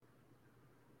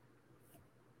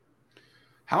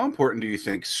How important do you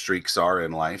think streaks are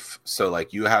in life? So,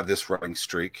 like, you have this running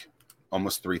streak,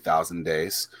 almost 3,000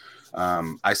 days.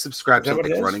 I subscribe Is that to what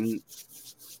it like is? running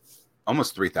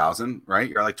almost 3,000, right?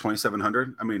 You're like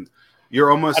 2,700. I mean,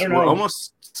 we're I don't know.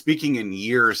 almost speaking in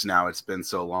years now. It's been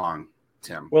so long,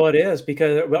 Tim. Well, it is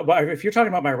because if you're talking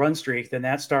about my run streak, then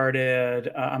that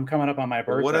started. I'm coming up on my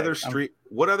birthday. What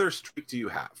other streak do you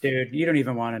have? Dude, you don't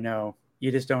even want to know. You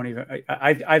just don't even.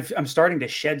 I'm starting to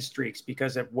shed streaks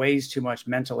because it weighs too much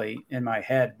mentally in my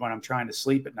head when I'm trying to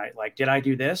sleep at night. Like, did I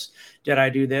do this? Did I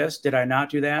do this? Did I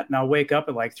not do that? And I'll wake up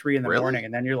at like 3 in the morning,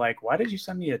 and then you're like, why did you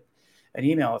send me an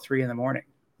email at 3 in the morning?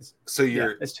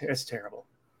 It's terrible.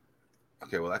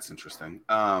 Okay, well, that's interesting.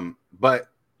 But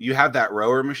you have that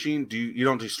rower machine. You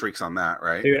don't do streaks on that,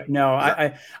 right? Dude, no,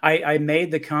 I made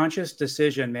the conscious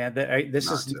decision, man, that this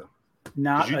is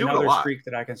not another streak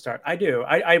that I can start. I do.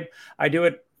 I do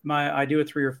it. I do it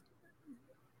 3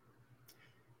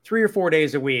 or 4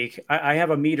 days a week. I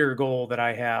have a meter goal that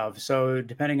I have. So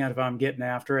depending on if I'm getting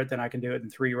after it, then I can do it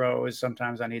in 3 rows.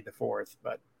 Sometimes I need the 4th,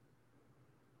 but.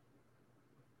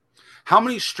 How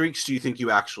many streaks do you think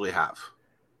you actually have?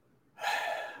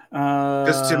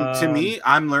 Because to me,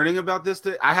 I'm learning about this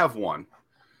today. I have one.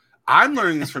 I'm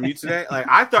learning this from you today. Like,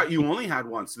 I thought you only had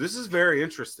one. So this is very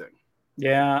interesting.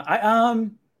 Yeah.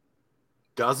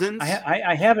 Dozens?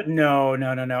 I have it. No.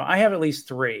 I have at least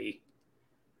 3.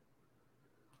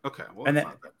 Okay. Well, and then,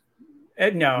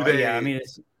 no. I mean,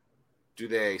 do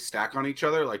they stack on each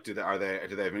other? Like, do they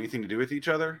have anything to do with each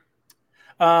other?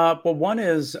 Well, one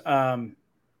is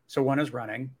one is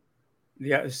running.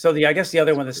 Yeah. So I guess the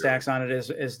other one that stacks on it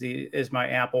is my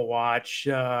Apple Watch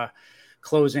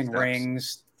closing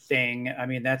rings thing. I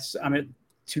mean, I'm at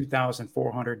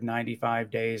 2,495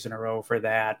 days in a row for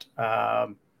that.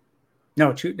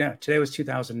 Today was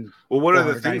 2,000. Well, what are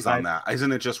the things on that?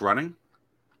 Isn't it just running?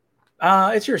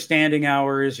 It's your standing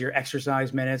hours, your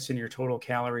exercise minutes, and your total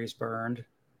calories burned.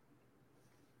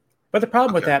 But the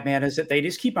problem with that, man, is that they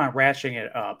just keep on ratcheting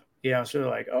it up. So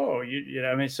like, oh, you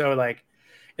know, I mean, so like,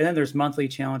 and then there's monthly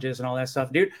challenges and all that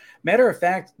stuff, dude. Matter of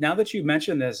fact, now that you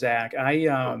mentioned this, Zach,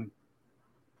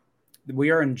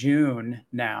 we are in June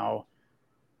now.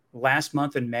 Last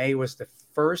month in May was the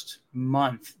first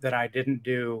month that I didn't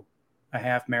do a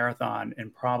half marathon,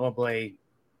 and probably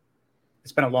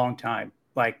it's been a long time.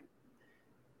 Like,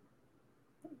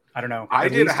 I don't know. I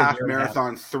did a half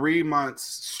marathon 3 months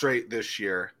straight this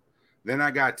year. Then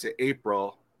I got to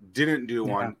April, didn't do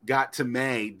one. Got to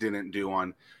May, didn't do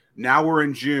one. Now we're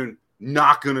in June,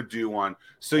 not going to do one.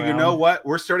 So you know what?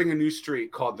 We're starting a new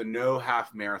streak called the No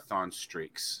Half Marathon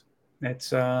Streaks. It's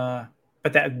but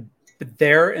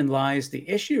therein lies the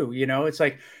issue. It's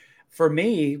like, for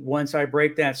me, once I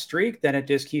break that streak, then it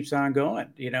just keeps on going.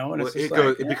 And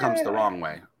it becomes the wrong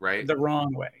way, right? The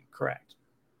wrong way, correct.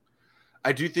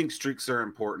 I do think streaks are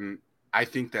important. I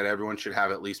think that everyone should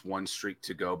have at least one streak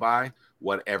to go by,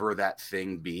 whatever that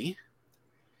thing be,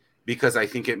 because I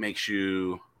think it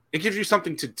gives you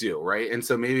something to do, right? And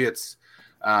so maybe it's,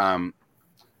 I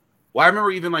remember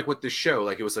even like with the show,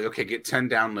 like it was like, okay, get 10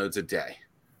 downloads a day,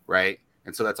 right?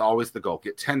 And so that's always the goal,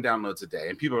 get 10 downloads a day.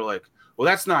 And people are like, well,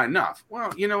 that's not enough.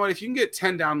 Well, you know what? If you can get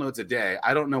 10 downloads a day,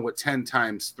 I don't know what 10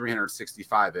 times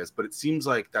 365 is, but it seems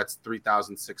like that's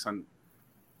 3,600.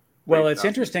 Well, it's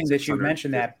interesting that you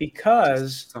mentioned that,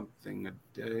 because something a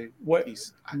day. I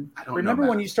don't remember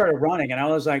when you started running, and I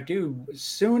was like, dude,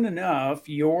 soon enough,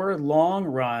 your long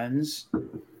runs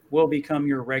will become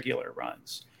your regular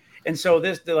runs. And so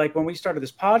like when we started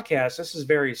this podcast, this is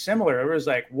very similar. It was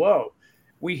like, whoa,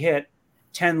 we hit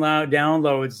 10 loud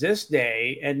downloads this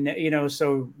day. And,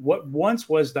 so what once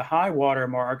was the high water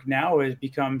mark now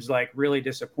becomes like really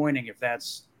disappointing if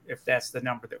that's the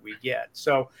number that we get.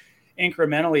 So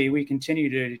incrementally, we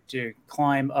continue to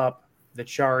climb up the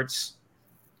charts,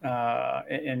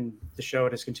 and the show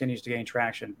just continues to gain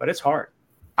traction, but it's hard.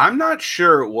 I'm not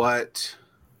sure what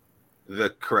the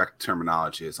correct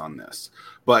terminology is on this,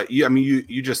 but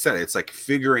you just said it. It's like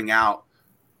figuring out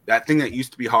that thing that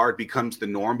used to be hard becomes the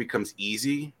norm, becomes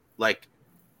easy. Like,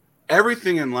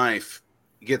 everything in life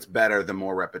gets better the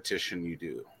more repetition you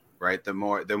do, right? The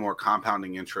more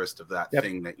compounding interest of that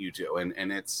thing that you do.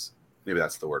 And it's, maybe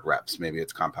that's the word, reps. Maybe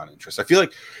it's compound interest. I feel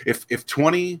like if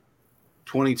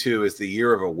 2022 is the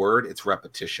year of a word, it's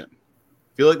repetition. I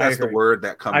feel like that's the word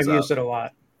that comes up. I've used it a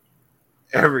lot.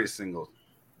 Every single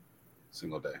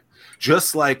day.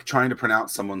 Just like trying to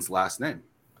pronounce someone's last name.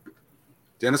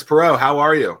 Dennis Perot, how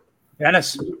are you?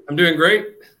 Dennis. I'm doing great.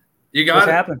 You got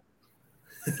What's happened?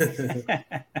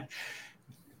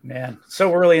 Man,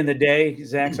 so early in the day,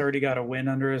 Zach's already got a win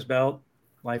under his belt.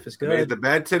 Life is good. Made the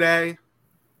bed today.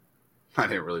 I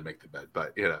didn't really make the bed,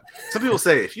 but some people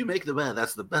say if you make the bed,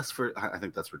 that's the best for. I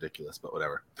think that's ridiculous, but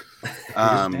whatever.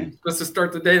 Supposed to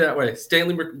start the day that way.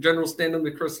 General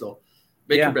Stanley McChrystal,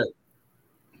 make your bed.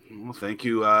 Well, thank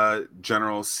you,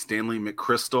 General Stanley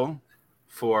McChrystal,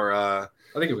 for. I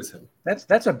think it was him.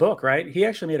 That's a book, right? He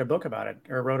actually made a book about it,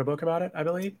 or wrote a book about it, I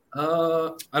believe.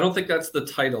 I don't think that's the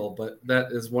title, but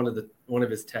that is one of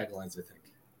his taglines, I think.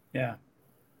 Yeah.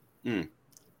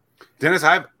 Dennis,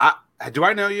 do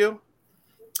I know you?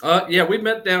 Yeah, we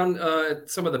met down at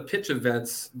some of the pitch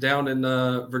events down in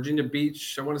Virginia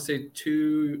Beach. I want to say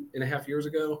 2.5 years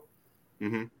ago.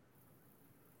 Mm-hmm.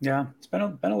 Yeah, it's been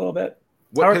a little bit.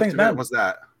 What pitch event was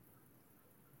that?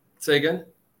 Say again.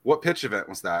 What pitch event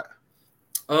was that?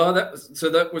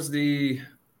 That was the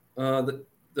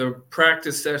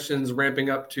practice sessions ramping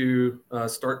up to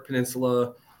Start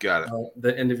Peninsula. Got it.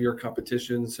 The end of year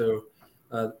competition. So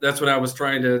that's when I was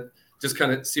trying to just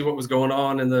kind of see what was going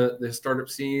on in the startup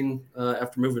scene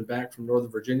after moving back from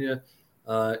Northern Virginia,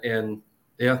 and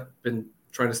been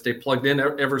trying to stay plugged in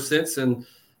ever since. And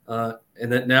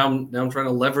that now I'm trying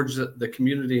to leverage the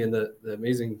community and the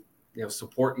amazing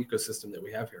support ecosystem that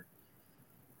we have here.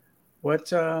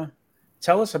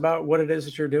 Tell us about what it is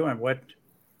that you're doing.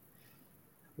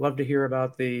 Love to hear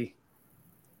about the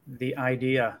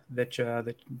idea that's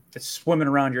swimming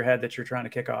around your head that you're trying to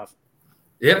kick off.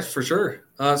 Yes, for sure.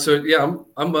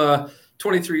 I'm a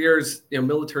 23 years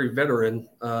military veteran,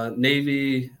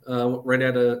 Navy right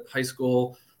out of high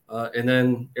school, and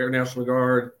then Air National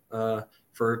Guard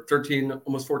for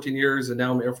almost 14 years, and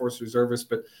now I'm Air Force reservist.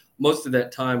 But most of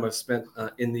that time I've spent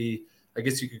in the, I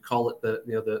guess you could call it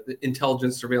the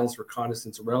intelligence, surveillance,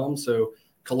 reconnaissance realm. So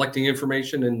collecting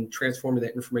information and transforming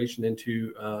that information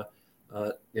into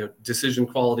decision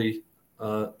quality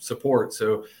support.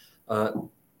 So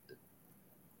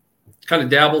kind of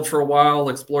dabbled for a while,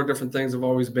 explored different things. I've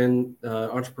always been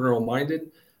entrepreneurial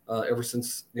minded ever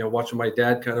since watching my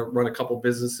dad kind of run a couple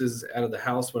businesses out of the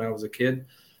house when I was a kid.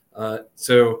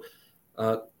 So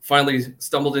finally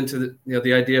stumbled into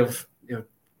the idea of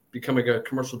becoming a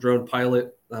commercial drone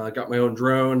pilot. Got my own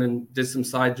drone and did some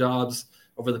side jobs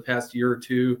over the past year or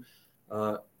two.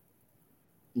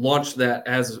 Launched that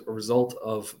as a result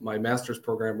of my master's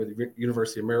program with the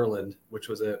University of Maryland, which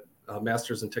was a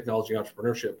master's in technology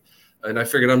entrepreneurship. And I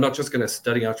figured I'm not just going to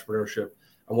study entrepreneurship.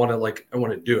 I want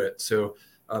to do it. So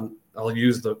I'll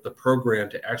use the program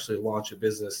to actually launch a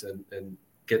business and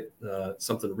get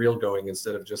something real going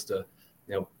instead of just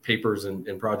papers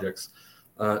and projects.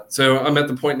 So I'm at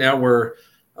the point now where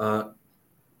I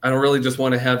don't really just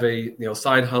want to have a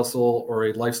side hustle or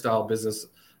a lifestyle business.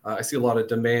 I see a lot of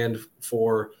demand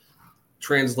for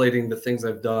translating the things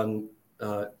I've done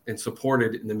and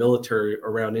supported in the military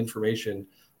around information.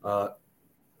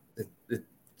 It's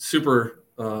super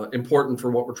important for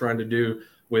what we're trying to do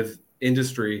with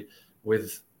industry,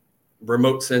 with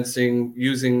remote sensing,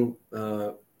 using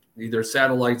either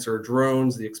satellites or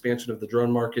drones, the expansion of the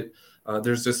drone market.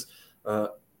 There's just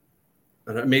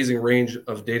an amazing range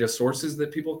of data sources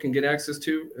that people can get access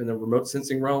to in the remote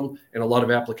sensing realm, and a lot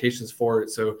of applications for it.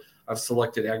 So I've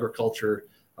selected agriculture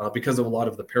because of a lot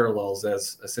of the parallels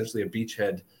as essentially a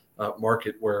beachhead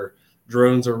market where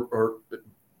drones are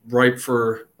ripe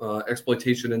for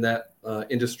exploitation in that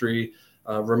industry.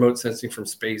 Remote sensing from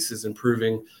space is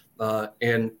improving.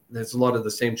 And there's a lot of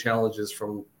the same challenges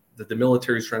that the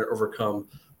military is trying to overcome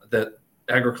that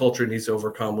agriculture needs to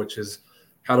overcome, which is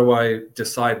how do I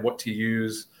decide what to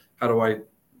use? How do I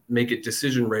make it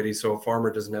decision ready so a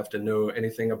farmer doesn't have to know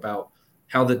anything about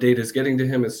how the data is getting to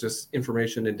him? It's just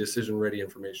information and decision ready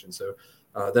information. So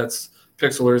that's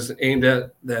Pixlr's aimed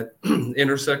at that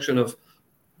intersection of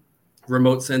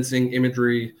remote sensing,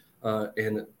 imagery,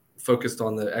 and focused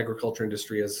on the agriculture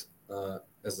industry as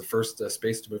the first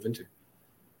space to move into.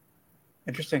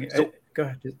 Interesting. So, go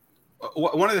ahead.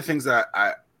 One of the things that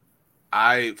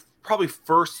I probably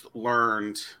first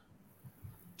learned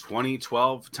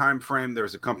 2012 timeframe, there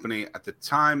was a company at the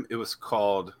time, it was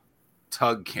called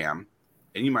TugCam,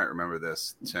 and you might remember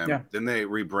this, Tim. Yeah. Then they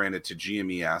rebranded to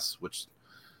GMES, which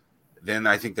then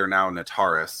I think they're now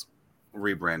Nataris.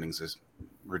 Rebrandings is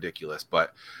ridiculous,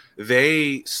 but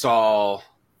they saw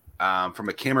from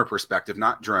a camera perspective,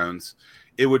 not drones,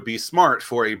 it would be smart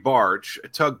for a barge, a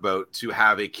tugboat, to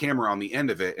have a camera on the end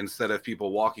of it instead of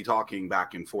people walkie-talking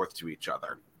back and forth to each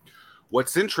other.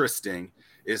 What's interesting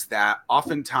is that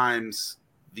oftentimes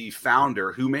the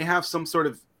founder, who may have some sort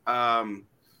of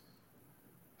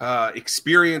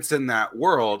experience in that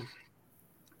world,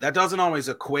 that doesn't always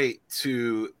equate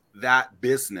to that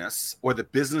business or the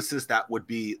businesses that would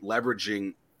be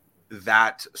leveraging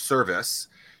that service,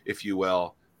 if you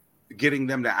will, getting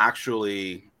them to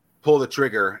actually pull the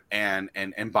trigger and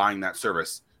buying that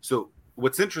service. So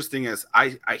what's interesting is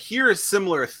I hear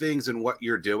similar things in what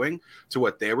you're doing to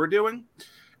what they were doing.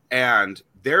 And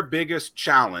their biggest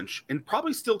challenge, and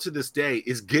probably still to this day,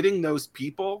 is getting those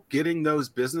people, getting those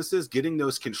businesses, getting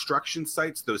those construction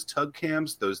sites, those tug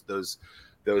cams, those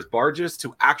barges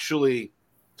to actually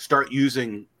start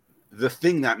using the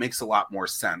thing that makes a lot more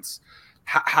sense.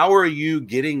 How are you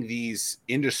getting these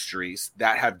industries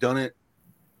that have done it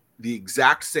the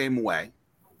exact same way?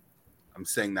 I'm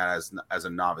saying that as a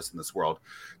novice in this world,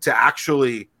 to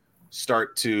actually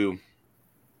start to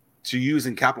use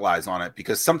and capitalize on it,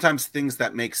 because sometimes things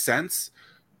that make sense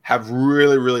have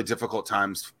really, really difficult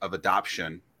times of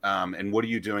adoption. And what are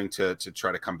you doing to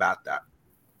try to combat that?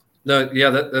 No, yeah,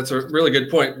 that's a really good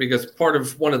point, because part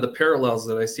of one of the parallels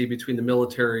that I see between the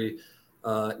military,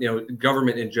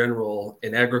 government in general,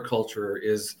 and agriculture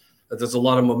is that there's a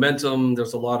lot of momentum.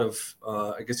 There's a lot of,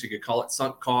 I guess you could call it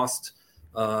sunk cost,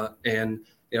 and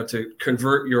to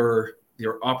convert your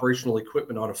operational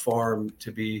equipment on a farm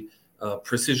to be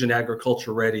precision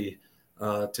agriculture ready,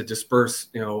 to disperse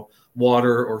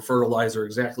water or fertilizer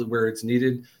exactly where it's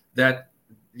needed. That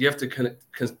you have to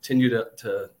continue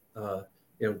to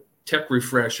tech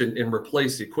refresh and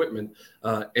replace equipment,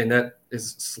 and that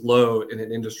is slow in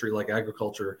an industry like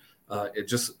agriculture. It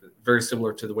just very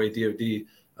similar to the way DoD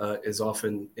is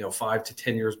often 5 to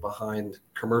 10 years behind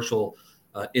commercial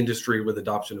industry with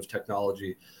adoption of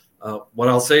technology. What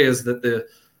I'll say is that the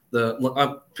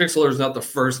Pixlr is not the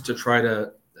first to try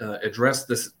to address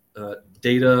this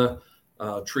data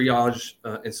triage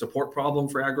and support problem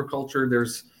for agriculture.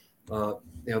 There's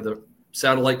the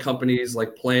satellite companies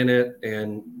like Planet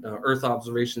and Earth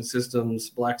Observation Systems,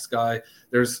 Black Sky.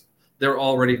 They're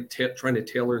already trying to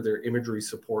tailor their imagery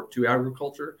support to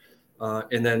agriculture,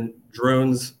 and then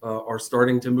drones are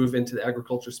starting to move into the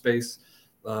agriculture space.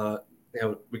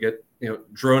 We get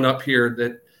drone up here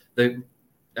that the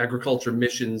agriculture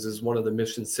missions is one of the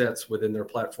mission sets within their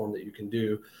platform that you can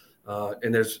do,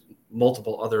 and there's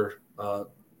multiple other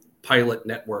pilot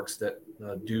networks that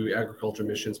do agriculture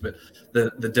missions. But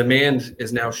the demand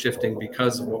is now shifting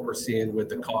because of what we're seeing with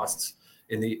the costs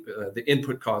in the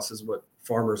input costs is what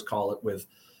farmers call it, with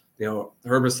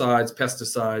herbicides,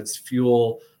 pesticides,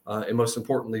 fuel, and most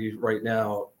importantly right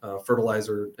now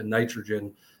fertilizer and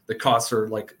nitrogen. The costs are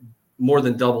like more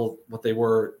than double what they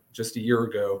were just a year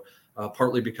ago,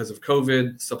 partly because of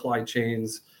COVID, supply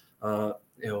chains,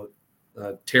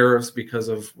 tariffs because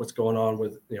of what's going on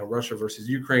with Russia versus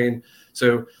Ukraine.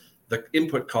 So the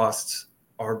input costs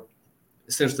are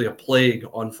essentially a plague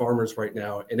on farmers right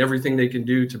now, and everything they can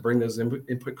do to bring those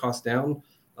input costs down,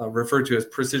 referred to as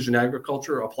precision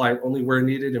agriculture, apply it only where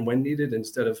needed and when needed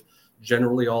instead of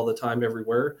generally all the time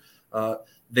everywhere.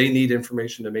 They need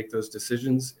information to make those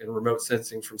decisions, and remote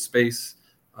sensing from space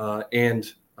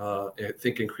and I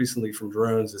think increasingly from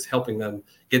drones is helping them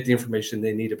get the information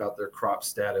they need about their crop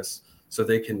status so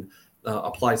they can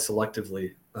apply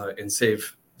selectively and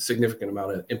save a significant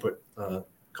amount of input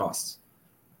costs.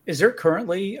 Is there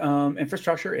currently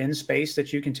infrastructure in space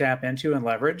that you can tap into and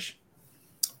leverage?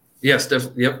 Yes,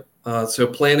 definitely. Yep. So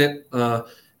Planet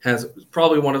has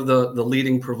probably one of the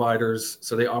leading providers.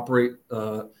 So they operate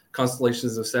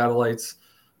constellations of satellites,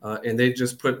 and they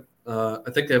just put, I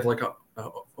think they have like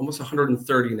almost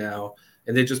 130 now,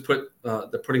 and they just they're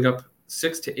putting up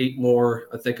 6 to 8 more,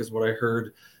 I think is what I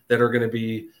heard, that are going to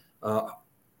be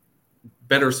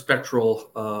better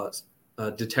spectral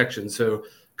detection. So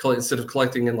instead of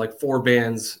collecting in like 4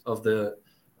 bands of the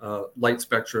light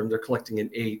spectrum, they're collecting in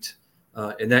 8.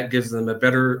 And that gives them a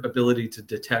better ability to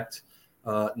detect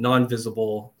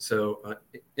non-visible, so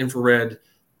infrared,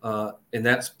 and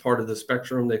that's part of the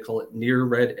spectrum. They call it near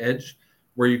red edge,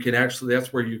 where you can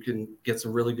that's where you can get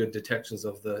some really good detections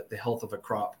of the health of a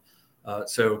crop.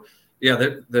 So yeah,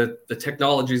 the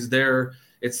technology's there.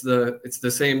 It's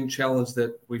the same challenge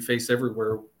that we face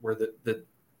everywhere, where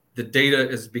the data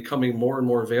is becoming more and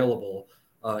more available,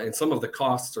 and some of the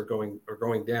costs are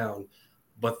going down,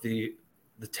 but the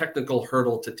technical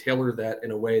hurdle to tailor that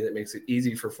in a way that makes it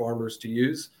easy for farmers to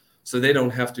use, so they don't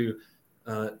have to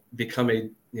become a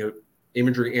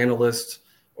imagery analyst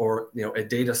or a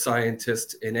data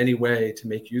scientist in any way to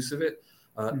make use of it.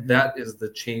 That is the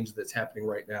change that's happening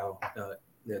right now,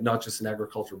 not just in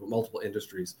agriculture but multiple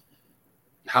industries.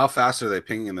 How fast are they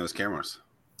pinging those cameras,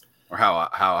 or how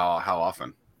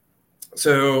often?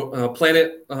 So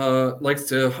Planet likes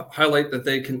to highlight that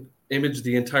they can image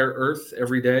the entire Earth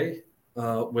every day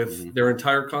with their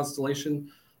entire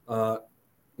constellation.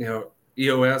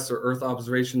 EOS or Earth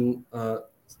Observation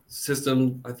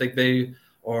System, I think they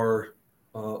are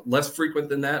less frequent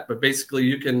than that, but basically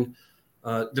you can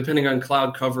depending on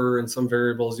cloud cover and some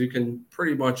variables, you can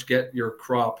pretty much get your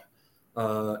crop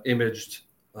imaged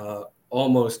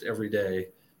almost every day.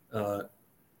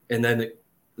 And then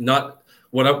not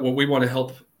what we want to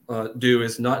help do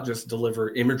is not just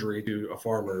deliver imagery to a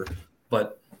farmer,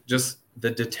 but just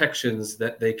the detections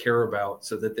that they care about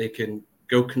so that they can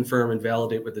go confirm and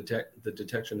validate what the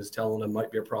detection is telling them might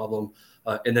be a problem,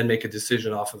 and then make a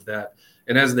decision off of that.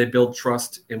 And as they build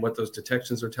trust in what those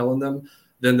detections are telling them,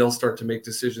 then they'll start to make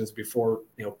decisions before,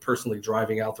 personally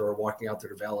driving out there or walking out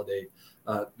there to validate.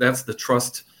 That's the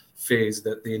trust phase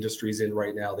that the industry is in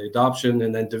right now, the adoption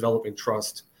and then developing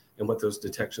trust in what those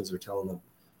detections are telling them.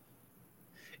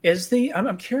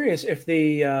 I'm curious if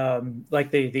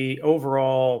the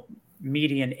overall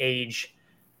median age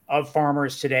of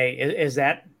farmers today is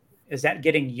that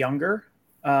getting younger?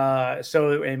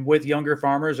 And with younger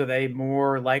farmers, are they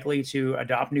more likely to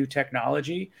adopt new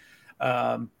technology?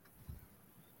 I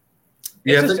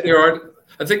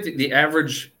think the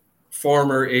average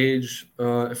farmer age,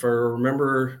 if I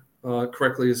remember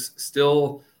correctly, is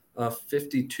still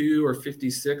 52 or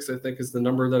 56. I think is the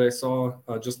number that I saw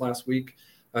just last week.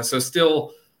 So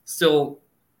still,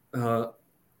 I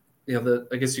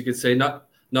guess you could say not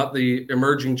the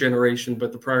emerging generation,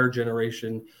 but the prior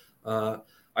generation.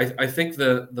 I think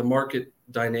the market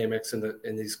dynamics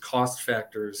and these cost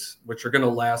factors, which are going to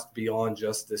last beyond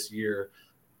just this year,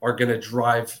 are going to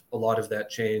drive a lot of that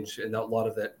change and a lot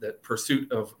of that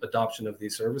pursuit of adoption of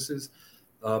these services.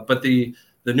 But the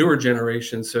newer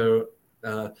generation, so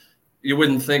you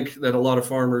wouldn't think that a lot of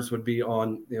farmers would be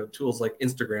on tools like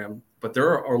Instagram, but there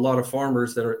are a lot of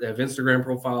farmers that have Instagram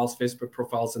profiles, Facebook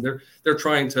profiles, and they're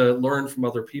trying to learn from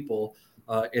other people.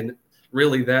 And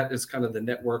really, that is kind of the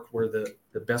network where the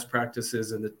best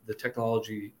practices and the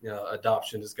technology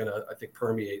adoption is going to, I think,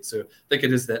 permeate. So I think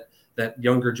it is that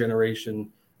younger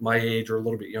generation, my age or a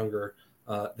little bit younger,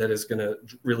 that is going to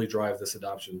really drive this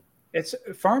adoption. It's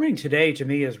farming today to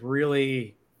me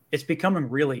it's becoming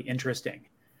really interesting.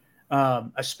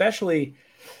 Especially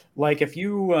like if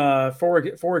you,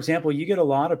 for example, you get a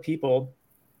lot of people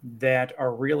that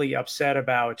are really upset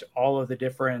about all of the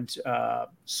different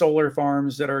solar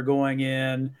farms that are going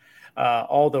in,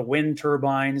 all the wind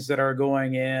turbines that are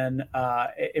going in,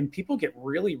 and people get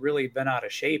really, really bent out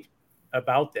of shape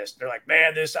about this. They're like,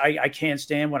 man, I can't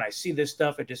stand when I see this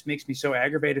stuff. It just makes me so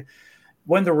aggravated.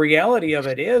 When the reality of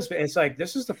it is, it's like,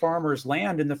 this is the farmer's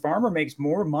land, and the farmer makes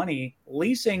more money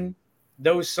leasing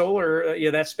those solar,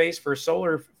 that space for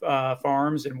solar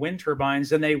farms and wind turbines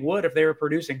than they would if they were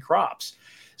producing crops.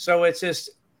 So it's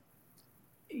just,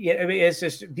 it's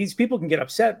just these people can get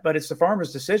upset, but it's the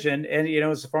farmer's decision, and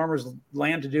it's the farmer's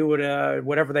land to do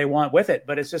whatever they want with it.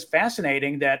 But it's just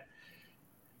fascinating that,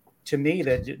 to me,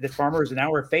 that the farmers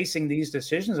now are facing these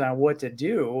decisions on what to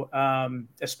do,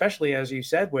 especially as you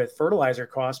said, with fertilizer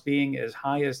costs being as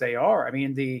high as they are. I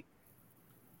mean,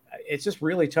 it's just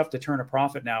really tough to turn a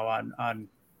profit now on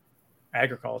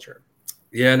agriculture.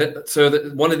 Yeah, and so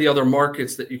one of the other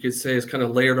markets that you could say is kind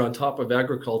of layered on top of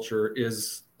agriculture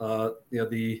is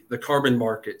the carbon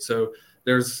market. So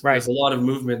there's a lot of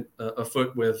movement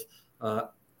afoot with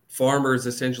farmers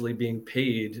essentially being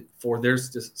paid for their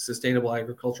sustainable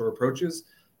agricultural approaches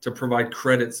to provide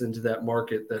credits into that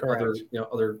market that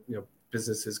other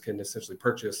businesses can essentially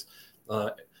purchase.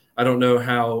 I don't know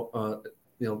how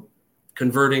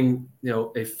converting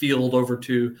a field over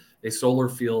to a solar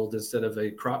field instead of a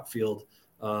crop field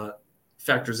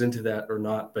factors into that or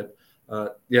not. But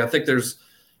I think there's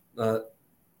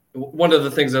one of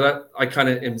the things that I kind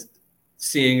of am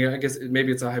seeing. I guess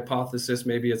maybe it's a hypothesis,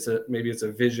 maybe it's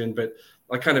a vision, but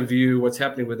I kind of view what's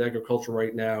happening with agriculture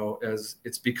right now as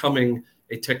it's becoming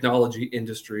a technology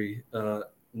industry,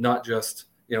 not just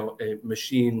a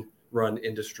machine run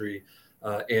industry.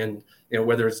 And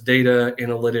whether it's data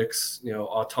analytics,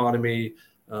 autonomy,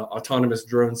 autonomous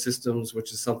drone systems,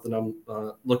 which is something I'm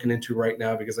looking into right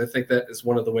now, because I think that is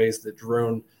one of the ways that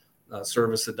drone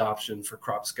service adoption for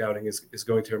crop scouting is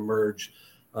going to emerge.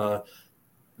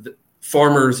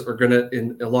 Farmers are going to,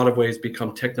 in a lot of ways,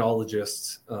 become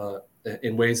technologists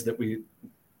in ways that we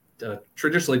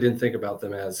traditionally didn't think about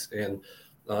them as. And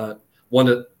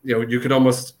you could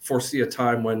almost foresee a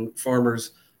time when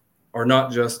farmers are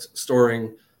not just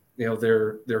storing,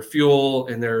 their fuel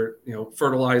and their,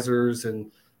 fertilizers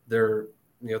and their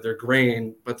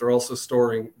grain, but they're also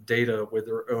storing data with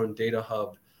their own data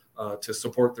hub to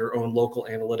support their own local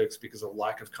analytics because of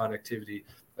lack of connectivity.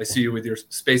 I see you with your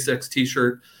SpaceX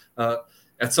T-shirt.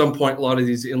 At some point, a lot of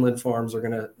these inland farms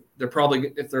they're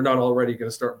probably, if they're not already, going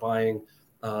to start buying,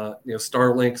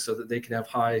 Starlink so that they can have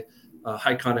high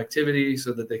connectivity,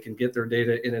 so that they can get their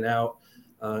data in and out.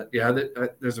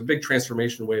 there's a big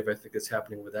transformation wave, I think, that's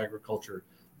happening with agriculture,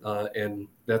 and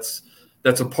that's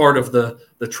a part of the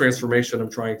transformation I'm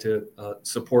trying to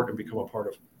support and become a part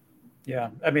of. Yeah,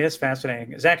 I mean, it's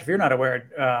fascinating. Zach, if you're not aware,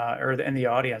 or in the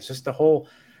audience, just the whole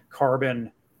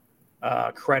carbon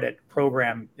credit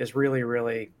program is really,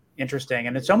 really interesting.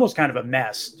 And it's almost kind of a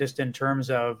mess just in terms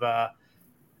of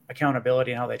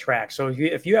accountability and how they track. So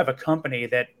if you have a company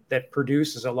that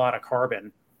produces a lot of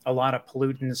carbon, a lot of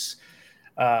pollutants,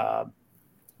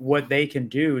 what they can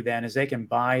do then is they can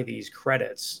buy these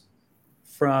credits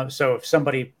so if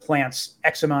somebody plants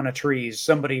X amount of trees,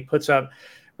 somebody puts up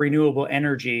renewable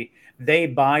energy, they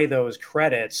buy those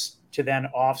credits to then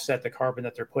offset the carbon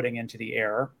that they're putting into the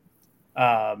air.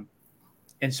 And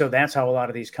so that's how a lot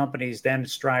of these companies then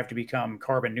strive to become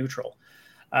carbon neutral.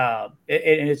 So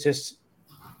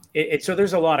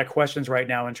there's a lot of questions right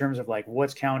now in terms of like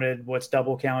what's counted, what's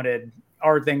double counted,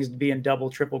 are things being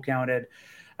double, triple counted?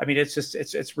 I mean,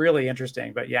 it's really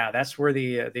interesting. But yeah, that's where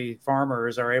the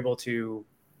farmers are able to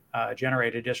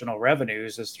generate additional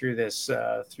revenues is through this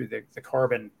through the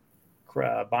carbon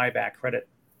buyback credit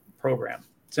program.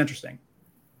 It's interesting.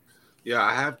 Yeah,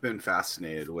 I have been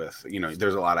fascinated with,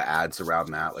 there's a lot of ads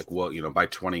around that. Like, well, by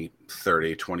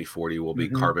 2030, 2040, we'll be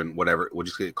carbon, whatever. We'll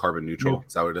just get carbon neutral.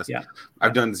 Is that what it is? Yeah.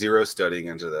 I've done zero studying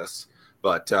into this.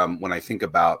 But when I think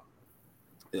about,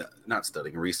 not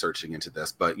studying, researching into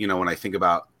this, but, when I think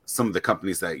about some of the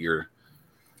companies that you're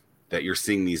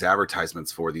seeing these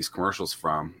advertisements for, these commercials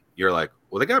from, you're like,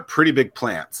 well, they got pretty big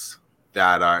plants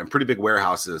that are in pretty big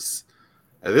warehouses.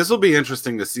 This will be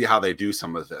interesting to see how they do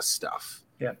some of this stuff.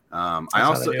 Yeah. I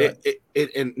also it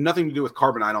and nothing to do with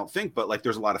carbon, I don't think, but like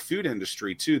there's a lot of food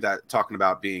industry too that talking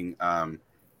about being I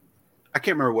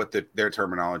can't remember what their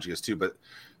terminology is too, but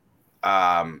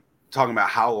talking about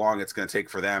how long it's going to take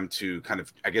for them to kind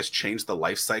of, I guess, change the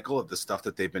life cycle of the stuff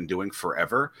that they've been doing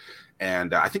forever.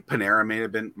 And I think Panera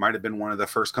might have been one of the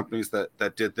first companies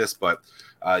that did this, but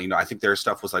I think their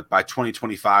stuff was like by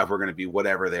 2025 we're going to be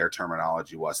whatever their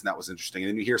terminology was, and that was interesting. And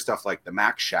then you hear stuff like the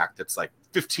Mac Shack that's like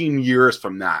 15 years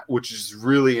from that, which is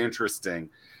really interesting.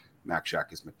 Mac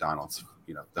Shack is McDonald's,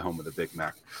 the home of the Big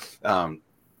Mac.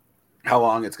 How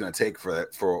long it's going to take for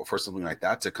something like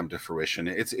that to come to fruition.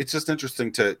 It's just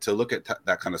interesting to look at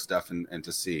that kind of stuff and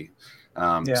to see.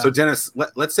 So Dennis,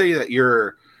 let's say that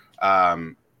you're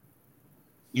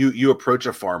you approach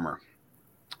a farmer.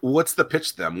 What's the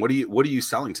pitch to them? What are you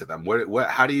selling to them?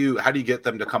 How do you get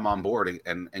them to come on board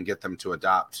and get them to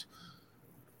adopt?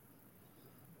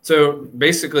 So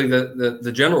basically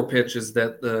the general pitch is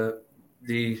that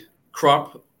the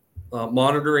crop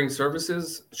monitoring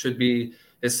services should be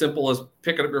as simple as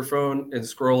picking up your phone and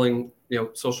scrolling,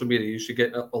 social media. You should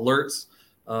get alerts,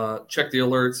 check the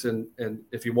alerts, and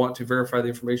if you want to verify the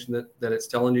information that it's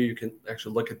telling you, you can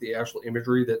actually look at the actual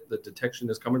imagery that the detection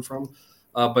is coming from.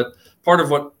 But part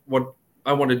of what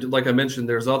I want to do, like I mentioned,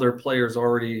 there's other players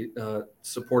already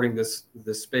supporting this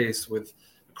space with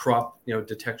crop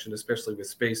detection, especially with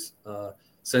space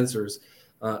sensors.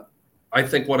 I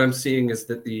think what I'm seeing is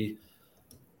that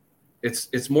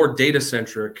it's more data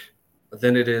centric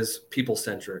than it is people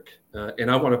centric, and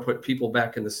I want to put people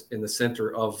back in the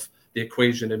center of the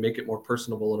equation and make it more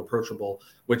personable and approachable,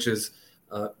 which is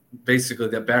basically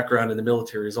that background in the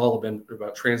military has all been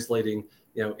about translating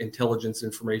intelligence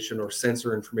information or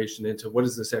sensor information into what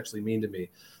does this actually mean to me.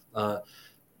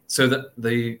 So that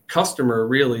the customer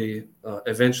really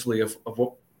eventually of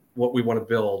what we want to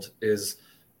build is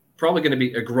probably going to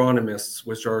be agronomists,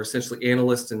 which are essentially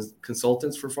analysts and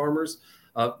consultants for farmers,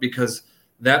 because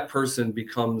that person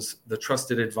becomes the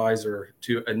trusted advisor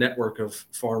to a network of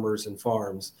farmers and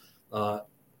farms.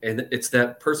 And it's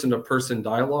that person-to-person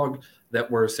dialogue that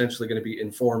we're essentially going to be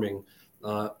informing.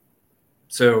 But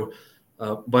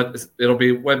it'll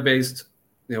be web-based,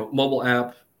 mobile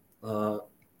app,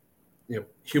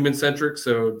 human-centric,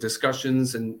 so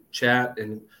discussions and chat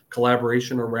and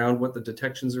collaboration around what the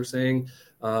detections are saying.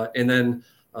 And then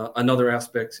another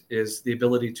aspect is the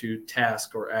ability to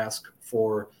task or ask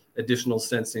for additional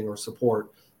sensing or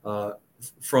support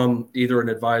from either an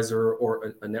advisor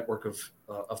or a network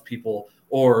of people,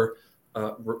 or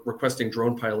requesting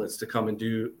drone pilots to come and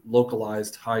do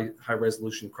localized high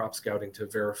resolution crop scouting to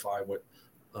verify what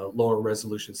lower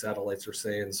resolution satellites are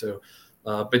saying. So,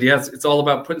 but yeah, it's all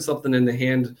about putting something in the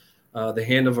hand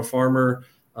of a farmer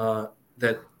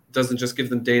that doesn't just give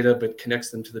them data, but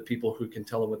connects them to the people who can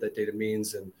tell them what that data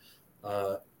means, and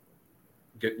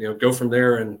go from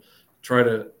there and try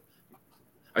to.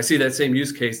 I see that same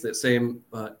use case, that same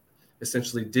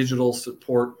essentially digital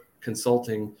support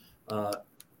consulting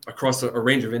across a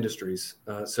range of industries.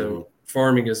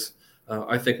 Farming is,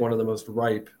 I think, one of the most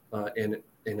ripe, and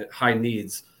in high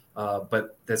needs,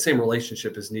 but that same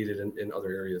relationship is needed in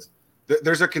other areas.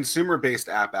 There's a consumer-based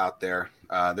app out there.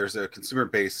 There's a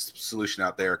consumer-based solution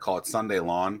out there called Sunday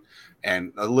Lawn,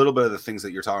 and a little bit of the things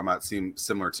that you're talking about seem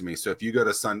similar to me. So if you go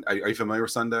to are you familiar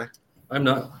with Sunday? I'm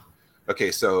not.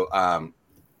 Okay, so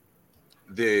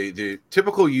the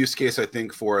typical use case, I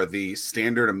think, for the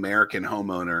standard American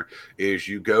homeowner is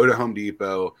you go to Home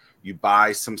Depot, you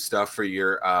buy some stuff for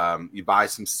your, you buy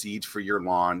some seeds for your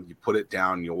lawn, you put it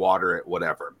down, you water it,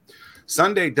 whatever.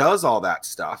 Sunday does all that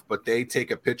stuff, but they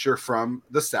take a picture from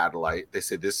the satellite. They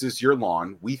say, this is your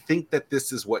lawn. We think that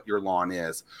this is what your lawn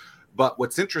is. But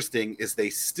what's interesting is they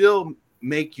still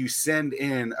make you send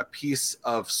in a piece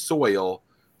of soil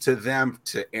to them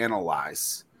to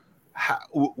analyze.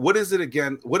 What is it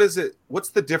again? What's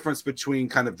the difference between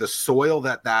kind of the soil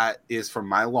that is from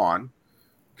my lawn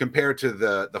compared to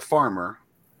the farmer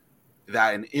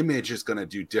that an image is going to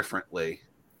do differently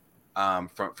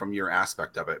from your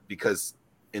aspect of it? Because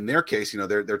in their case,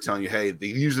 they're telling you, hey,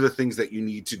 these are the things that you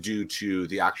need to do to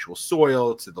the actual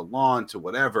soil, to the lawn, to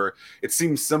whatever. It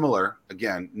seems similar,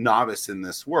 again, novice in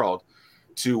this world,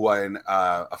 to when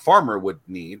a farmer would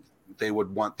need. They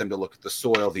would want them to look at the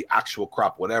soil, the actual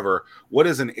crop, whatever. What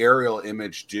does an aerial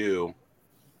image do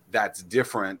that's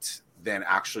different than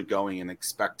actually going and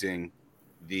expecting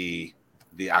the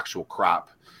actual crop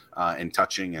and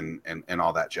touching and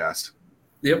all that jazz?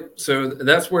 Yep. So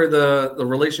that's where the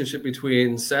relationship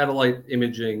between satellite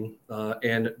imaging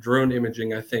and drone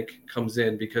imaging, I think, comes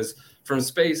in, because from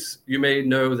space, you may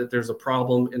know that there's a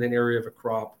problem in an area of a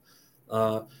crop.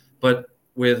 But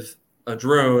with a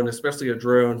drone, especially a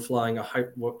drone flying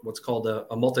what's called a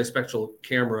multispectral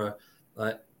camera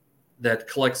that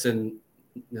collects in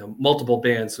multiple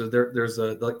bands. So there's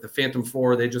like the Phantom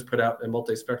 4, they just put out a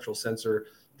multispectral sensor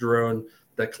drone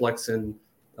that collects in,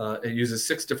 it uses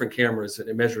 6 different cameras, and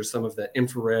it measures some of that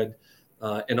infrared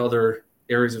and other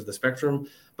areas of the spectrum.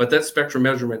 But that spectrum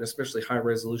measurement, especially high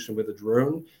resolution with a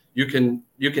drone, you can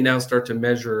now start to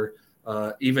measure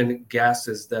even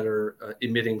gases that are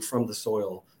emitting from the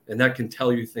soil. And that can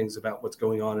tell you things about what's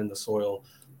going on in the soil.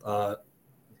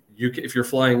 If you're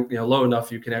flying low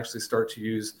enough, you can actually start to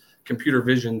use computer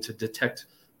vision to detect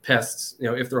pests.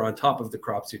 If they're on top of the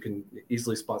crops, you can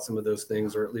easily spot some of those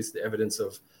things, or at least the evidence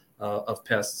of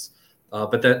pests.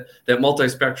 But that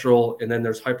multispectral, and then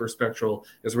there's hyperspectral,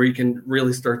 is where you can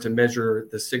really start to measure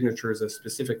the signatures of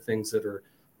specific things that are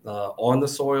on the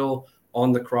soil,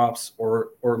 on the crops, or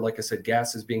like I said,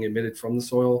 gases being emitted from the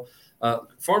soil.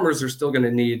 Farmers are still going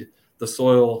to need the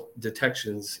soil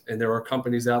detections, and there are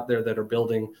companies out there that are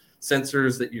building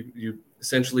sensors that you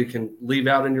essentially can leave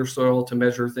out in your soil to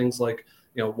measure things like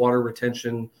water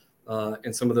retention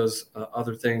and some of those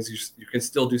other things. You can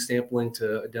still do sampling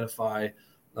to identify,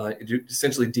 do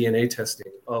essentially DNA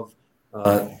testing of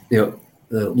the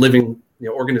living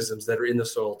organisms that are in the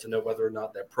soil to know whether or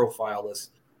not that profile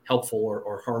is helpful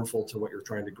or harmful to what you're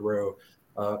trying to grow.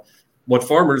 What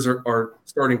farmers are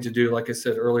starting to do, like I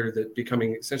said earlier, that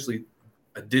becoming essentially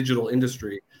a digital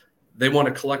industry, they want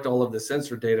to collect all of the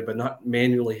sensor data, but not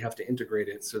manually have to integrate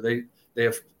it. So they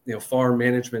have farm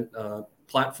management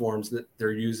platforms that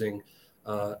they're using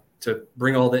to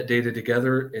bring all that data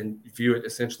together and view it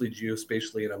essentially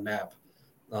geospatially in a map.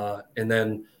 And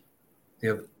then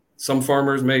some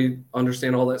farmers may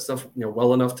understand all that stuff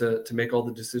well enough to make all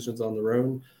the decisions on their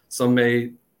own. Some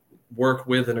may work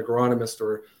with an agronomist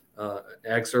or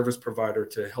ag service provider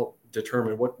to help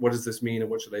determine what does this mean and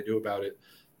what should I do about it.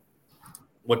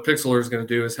 What Pixlr is going to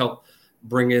do is help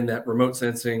bring in that remote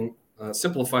sensing,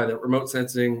 simplify that remote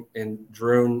sensing and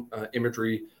drone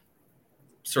imagery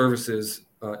services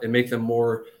and make them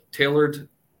more tailored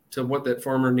to what that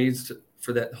farmer needs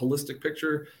for that holistic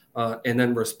picture, and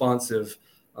then responsive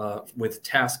with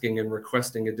tasking and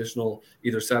requesting additional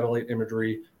either satellite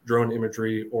imagery, drone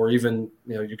imagery, or even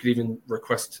you could even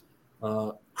request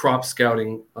crop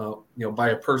scouting by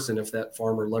a person if that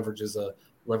farmer leverages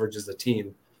a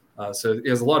team. So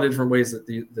there's a lot of different ways that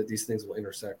these things will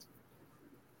intersect.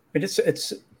 But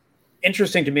it's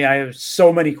interesting to me. I have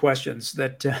so many questions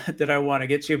that I want to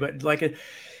get to, but like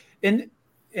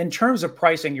in terms of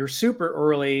pricing, you're super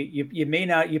early.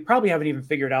 You probably haven't even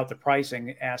figured out the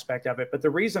pricing aspect of it. But the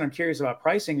reason I'm curious about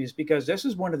pricing is because this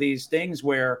is one of these things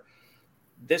where,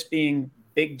 this being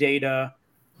big data,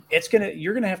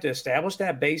 you're gonna have to establish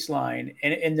that baseline,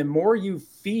 and the more you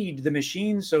feed the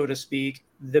machine, so to speak,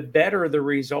 the better the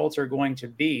results are going to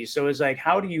be. So it's like,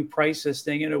 how do you price this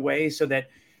thing in a way so that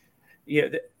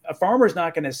a farmer's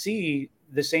not going to see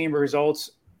the same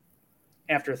results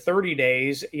after 30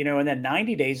 days, and then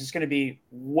 90 days is going to be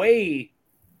way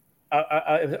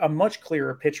a much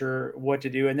clearer picture what to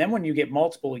do. And then when you get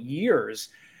multiple years,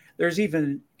 there's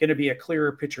even going to be a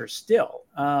clearer picture still.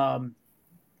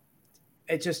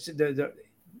 It just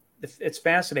it's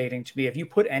fascinating to me. If you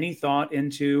put any thought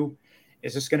into,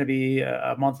 is this going to be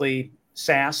a monthly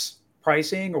SaaS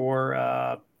pricing, or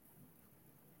I'm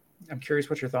curious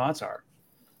what your thoughts are.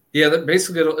 Yeah, that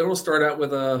basically it'll start out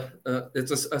with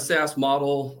it's a SaaS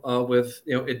model with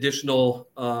additional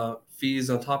fees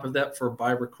on top of that for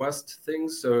by request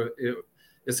things. So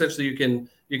essentially you can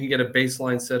get a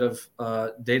baseline set of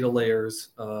data layers,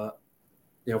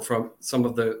 from some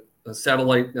of the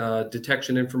satellite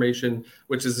detection information,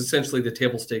 which is essentially the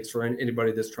table stakes for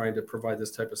anybody that's trying to provide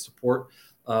this type of support.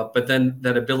 But then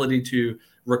that ability to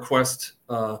request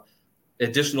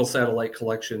additional satellite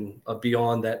collection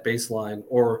beyond that baseline,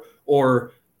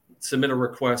 or submit a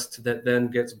request that then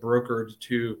gets brokered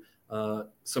to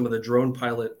some of the drone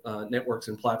pilot networks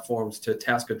and platforms to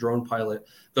task a drone pilot.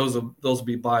 Those will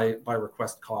be by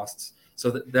request costs.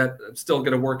 So that still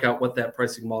going to work out what that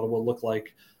pricing model will look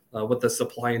like, what the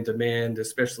supply and demand,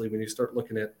 especially when you start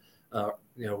looking at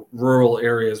rural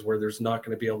areas where there's not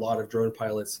going to be a lot of drone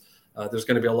pilots. There's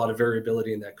going to be a lot of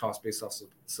variability in that cost based off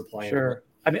supply. Sure.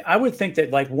 I mean, I would think that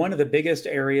like one of the biggest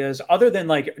areas, other than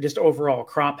like just overall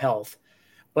crop health,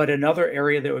 but another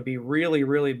area that would be really,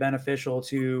 really beneficial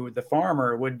to the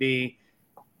farmer would be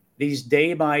these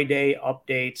day-by-day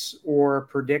updates or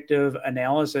predictive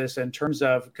analysis in terms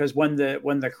of, because when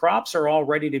the crops are all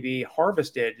ready to be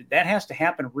harvested, that has to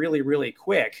happen really, really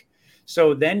quick.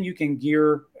 So then you can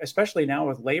gear, especially now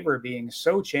with labor being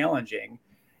so challenging,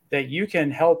 that you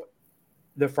can help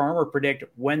the farmer predict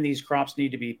when these crops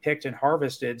need to be picked and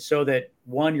harvested, so that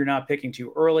one, you're not picking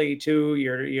too early, two,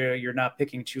 you're not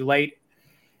picking too late.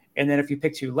 And then if you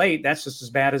pick too late, that's just as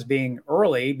bad as being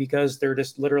early, because they're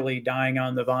just literally dying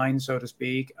on the vine, so to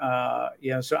speak.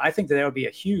 So I think that would be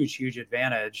a huge, huge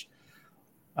advantage.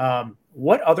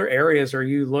 What other areas are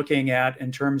you looking at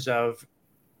in terms of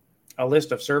a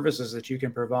list of services that you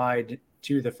can provide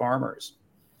to the farmers?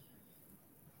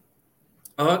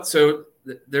 So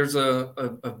there's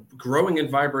a growing and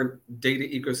vibrant data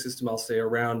ecosystem, I'll say,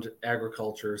 around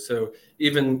agriculture. So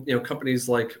even companies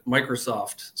like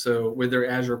Microsoft, so with their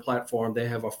Azure platform, they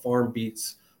have a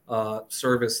FarmBeats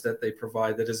service that they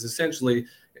provide that is essentially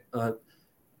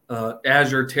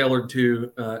Azure tailored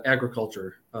to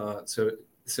agriculture. So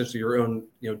essentially your own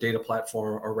data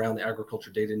platform around the agriculture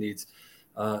data needs.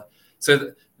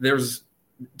 So there's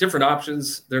different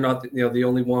options. They're not the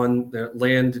only one.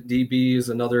 LandDB is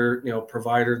another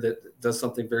provider that does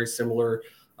something very similar.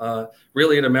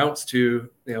 Really, it amounts to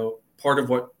part of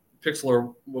what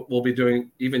Pixlr will be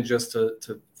doing, even just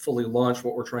to fully launch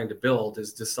what we're trying to build,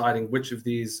 is deciding which of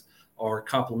these are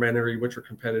complementary, which are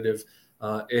competitive,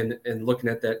 and looking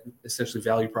at that essentially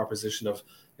value proposition of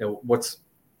what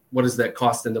does that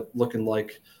cost end up looking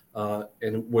like,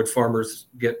 and would farmers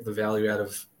get the value out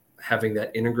of having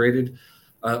that integrated.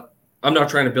 I'm not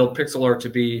trying to build Pixlr to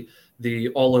be the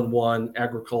all-in-one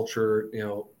agriculture,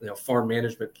 farm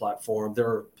management platform. There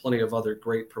are plenty of other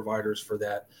great providers for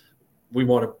that. We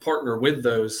want to partner with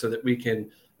those so that we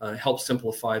can help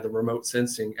simplify the remote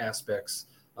sensing aspects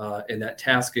and that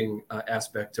tasking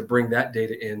aspect to bring that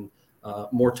data in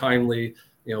more timely,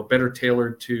 better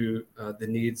tailored to the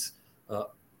needs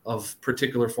of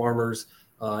particular farmers,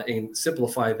 and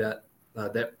simplify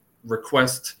that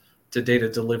request to data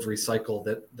delivery cycle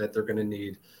that they're going to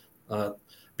need.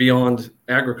 Beyond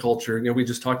agriculture, we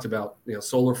just talked about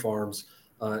solar farms.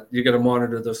 You got to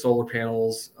monitor the solar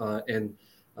panels, and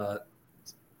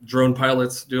drone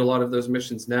pilots do a lot of those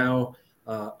missions now.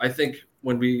 I think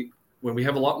when we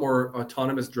have a lot more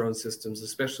autonomous drone systems,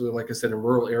 especially like I said in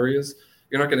rural areas,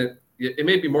 you're not going to. It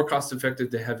may be more cost effective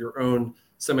to have your own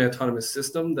semi-autonomous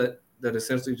system that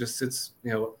essentially just sits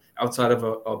outside of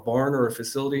a barn or a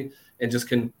facility and just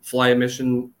can fly a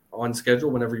mission on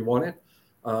schedule whenever you want it.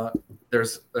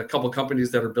 There's a couple of companies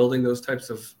that are building those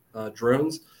types of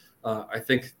drones. I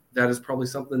think that is probably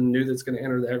something new that's going to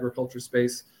enter the agriculture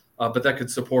space, but that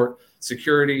could support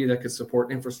security, that could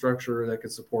support infrastructure, that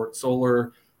could support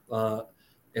solar.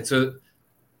 And so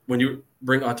when you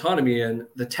bring autonomy in,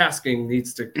 the tasking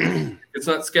needs to, it's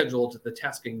not scheduled, the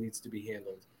tasking needs to be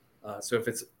handled. So if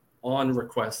it's on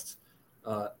request,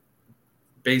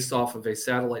 based off of a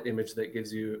satellite image that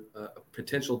gives you a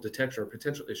potential detection or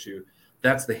potential issue,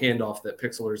 that's the handoff that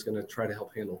Pixlr is going to try to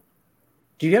help handle.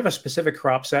 Do you have a specific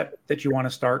crop set that you want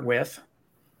to start with?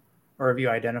 Or have you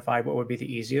identified what would be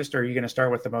the easiest, or are you going to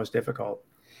start with the most difficult?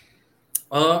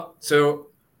 So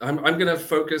I'm going to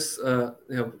focus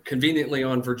conveniently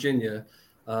on Virginia.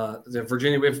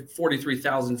 Virginia, we have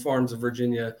 43,000 farms in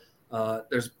Virginia.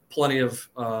 there's plenty of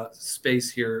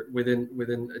space here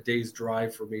within a day's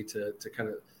drive for me to kind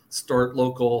of start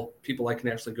local. People I can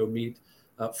actually go meet.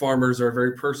 Farmers are a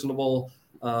very personable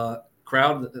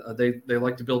crowd. They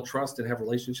like to build trust and have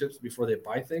relationships before they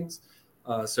buy things.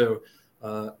 So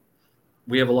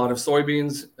we have a lot of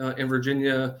soybeans in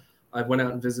Virginia. I went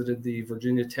out and visited the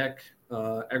Virginia Tech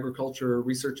Agriculture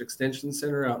Research Extension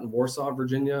Center out in Warsaw,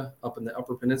 Virginia, up in the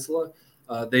Upper Peninsula.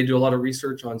 They do a lot of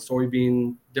research on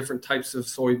soybean, different types of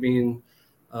soybean,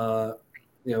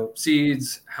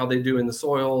 seeds, how they do in the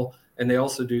soil, and they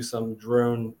also do some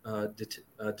drone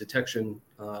detection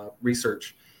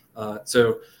research.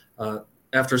 So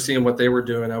after seeing what they were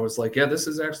doing, I was like, yeah, this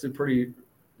is actually pretty.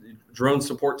 Drone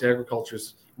support to agriculture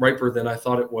is riper than I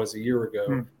thought it was a year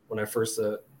ago when I first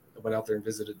went out there and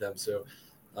visited them. So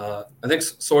I think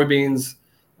soybeans,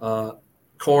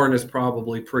 corn is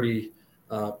probably pretty,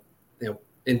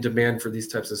 in demand for these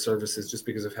types of services just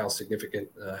because of how significant,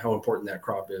 how important that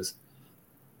crop is.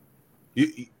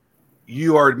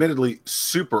 You are admittedly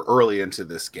super early into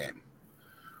this game.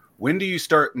 When do you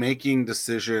start making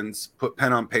decisions, put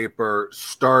pen on paper,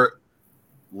 start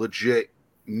legit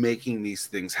making these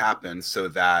things happen so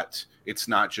that it's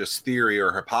not just theory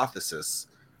or hypothesis,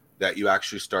 that you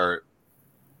actually start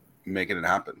making it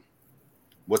happen?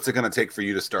 What's it going to take for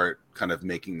you to start kind of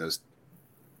making those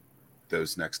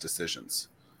next decisions?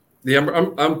 Yeah,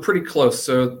 I'm pretty close.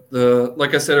 So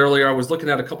like I said earlier, I was looking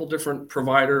at a couple different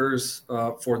providers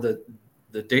for the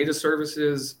data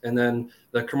services, and then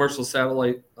the commercial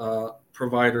satellite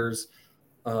providers,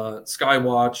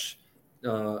 Skywatch,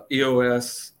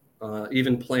 EOS,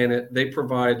 even Planet. They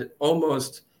provide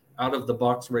almost out of the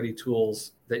box ready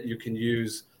tools that you can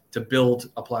use to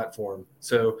build a platform.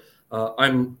 So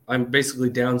I'm basically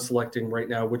down selecting right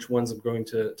now which ones I'm going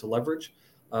to leverage,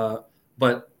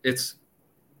 but it's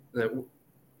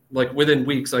like within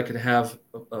weeks I could have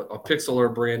a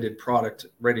Pixlr branded product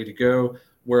ready to go,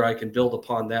 where I can build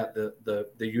upon that the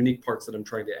unique parts that I'm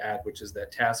trying to add, which is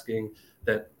that tasking,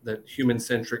 that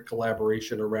human-centric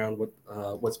collaboration around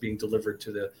what's being delivered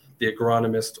to the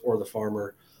agronomist or the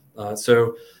farmer.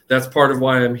 So that's part of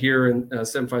why I'm here in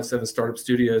 757 Startup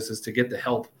Studios, is to get the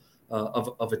help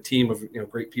of a team of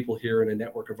great people here and a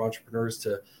network of entrepreneurs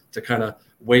to kind of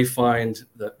wayfind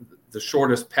the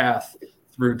shortest path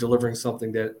through delivering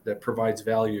something that provides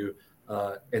value.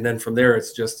 And then from there,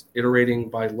 it's just iterating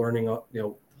by learning,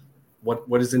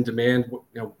 what is in demand,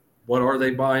 what are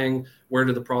they buying, where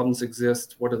do the problems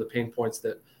exist, what are the pain points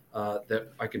that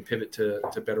I can pivot to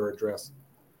better address.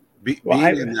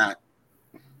 Being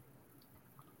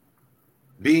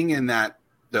in that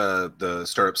the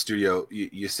startup studio,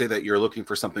 you say that you're looking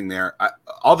for something there.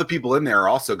 All the people in there are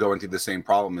also going through the same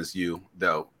problem as you,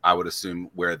 though, I would assume,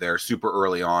 where they're super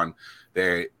early on.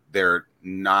 They're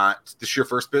not. This is your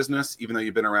first business, even though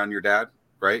you've been around your dad,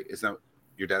 right? Isn't that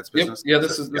your dad's business? Yep. Yeah,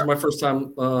 this is my first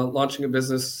time launching a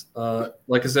business.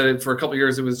 Like I said, for a couple of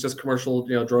years, it was just commercial,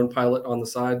 drone pilot on the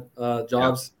side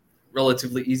jobs,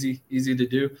 relatively easy to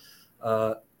do.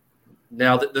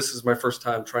 Now that this is my first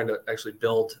time trying to actually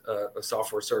build a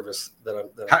software service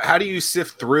How do you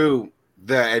sift through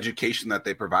the education that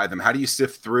they provide them? How do you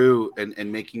sift through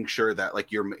and making sure that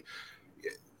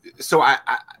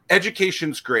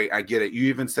education's great. I get it. You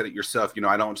even said it yourself.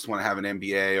 I don't just want to have an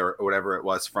MBA or whatever it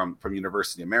was from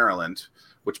University of Maryland,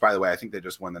 which, by the way, I think they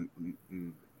just won the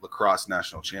lacrosse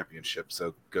national championship.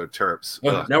 So go Terps.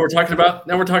 Well, now we're talking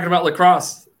about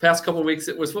lacrosse. Past couple of weeks,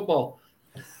 it was football.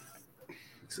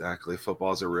 Exactly.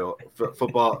 Football's the real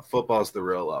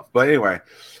love. But anyway,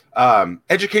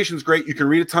 education's great. You can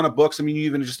read a ton of books. I mean, you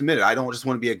even just admitted, I don't just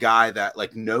want to be a guy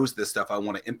that knows this stuff. I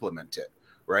want to implement it.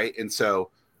 Right. And so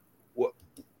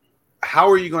how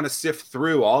are you going to sift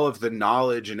through all of the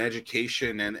knowledge and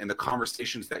education and the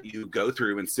conversations that you go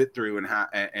through and sit through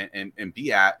and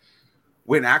be at,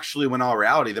 when all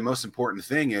reality, the most important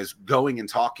thing is going and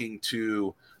talking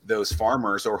to those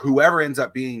farmers or whoever ends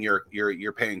up being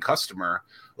your paying customer?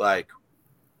 Like,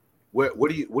 what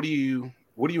do you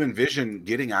envision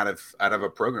getting out of a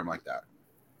program like that?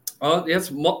 It's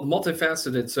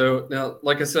multifaceted. So now,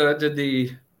 like I said, I did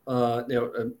the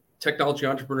Technology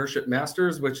Entrepreneurship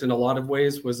Masters, which in a lot of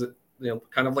ways was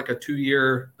kind of like a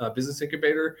 2-year business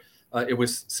incubator. It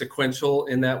was sequential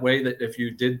in that way that if you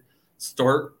did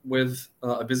start with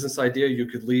a business idea, you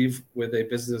could leave with a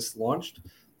business launched,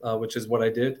 which is what I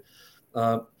did.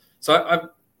 So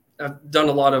I've done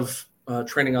a lot of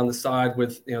training on the side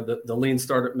with the lean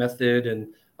startup method,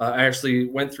 and I actually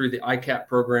went through the ICAP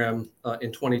program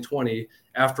in 2020.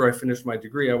 After I finished my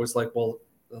degree, I was like, well,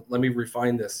 let me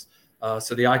refine this.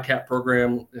 So the ICAP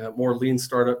program, more lean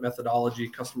startup methodology,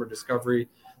 customer discovery.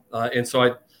 And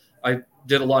so I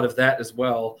did a lot of that as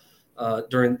well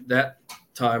during that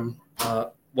time.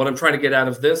 What I'm trying to get out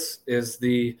of this is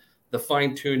the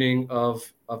fine tuning of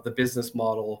the business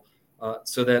model,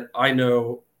 so that I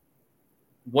know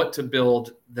what to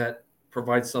build that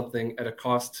provides something at a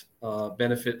cost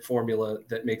benefit formula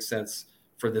that makes sense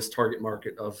for this target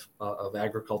market of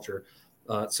agriculture.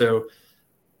 So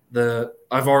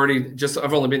I've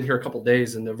only been here a couple of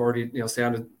days, and I've already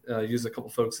used a couple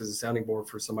of folks as a sounding board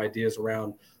for some ideas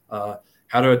around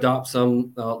how to adopt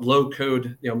some low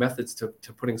code methods to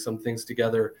putting some things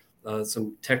together.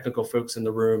 Some technical folks in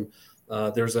the room.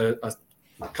 There's a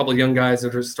couple of young guys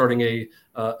that are starting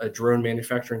a drone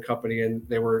manufacturing company, and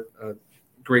they were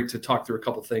great to talk through a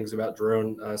couple of things about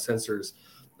drone sensors.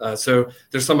 So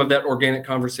there's some of that organic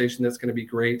conversation that's going to be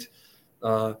great.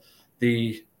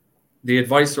 The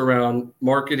advice around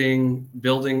marketing,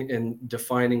 building and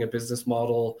defining a business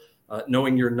model,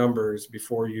 knowing your numbers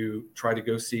before you try to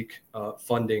go seek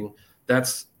funding.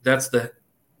 That's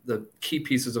the key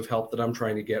pieces of help that I'm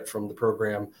trying to get from the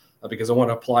program, because I want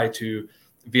to apply to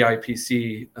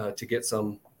VIPC to get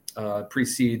some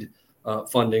pre-seed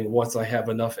funding once I have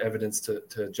enough evidence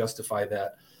to justify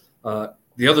that.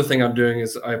 The other thing I'm doing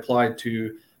is I applied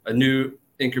to a new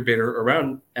incubator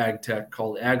around ag tech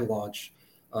called Ag Launch.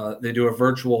 They do a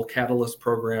virtual catalyst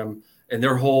program, and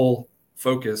their whole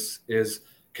focus is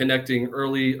connecting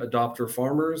early adopter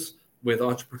farmers with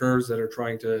entrepreneurs that are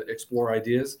trying to explore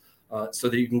ideas, so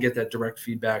that you can get that direct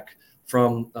feedback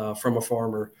from a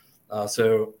farmer.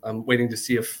 So I'm waiting to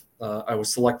see if I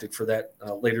was selected for that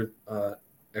later,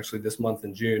 actually this month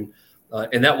in June.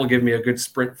 And that will give me a good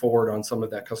sprint forward on some of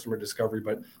that customer discovery.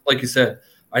 But like you said,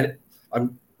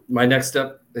 my next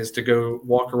step is to go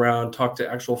walk around, talk to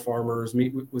actual farmers,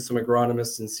 meet with some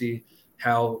agronomists, and see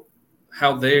how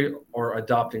they are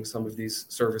adopting some of these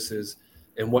services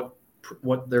and what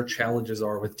their challenges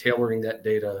are with tailoring that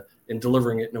data and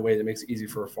delivering it in a way that makes it easy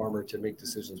for a farmer to make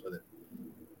decisions with it.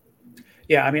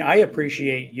 Yeah, I mean, I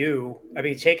appreciate you. I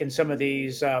mean, taking some of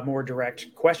these more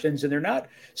direct questions, and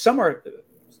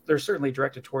they're certainly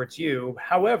directed towards you.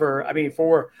 However, I mean,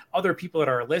 for other people that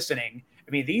are listening,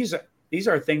 I mean, these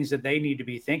are things that they need to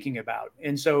be thinking about.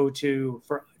 And so to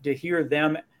hear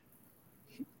them,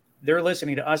 they're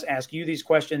listening to us ask you these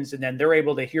questions, and then they're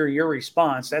able to hear your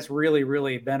response. That's really,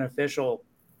 really beneficial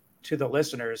to the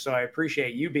listeners. So I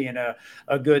appreciate you being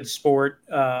a good sport,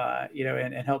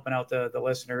 and helping out the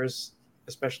listeners,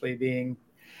 especially being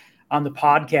on the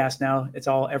podcast now. It's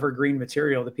all evergreen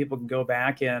material that people can go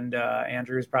back, and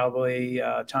Andrew's probably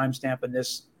timestamping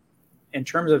this in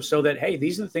terms of so that, hey,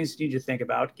 these are the things you need to think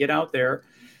about. Get out there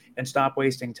and stop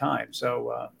wasting time.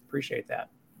 So appreciate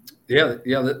that. Yeah.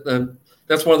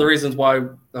 That's one of the reasons why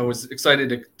I was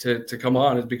excited to come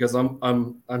on, is because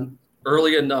I'm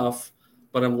early enough,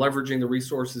 but I'm leveraging the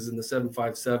resources in the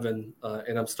 757,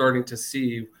 and I'm starting to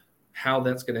see how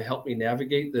that's going to help me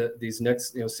navigate these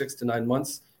next 6 to 9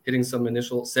 months, hitting some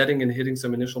initial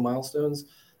milestones,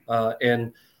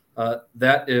 and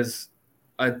that is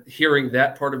hearing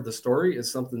that part of the story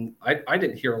is something I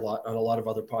didn't hear a lot on a lot of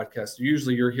other podcasts.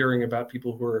 Usually, you're hearing about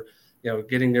people who are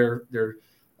getting their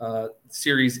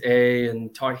Series A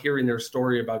and hearing their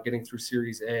story about getting through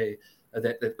Series A.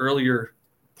 That earlier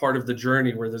part of the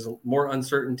journey where there's more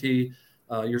uncertainty,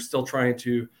 you're still trying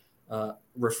to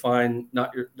refine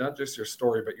not just your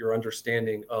story, but your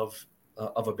understanding of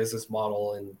a business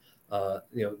model and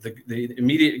the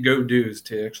immediate go-dos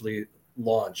to actually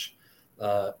launch.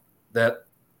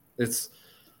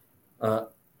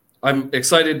 I'm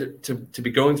excited to be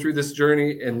going through this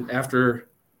journey, and after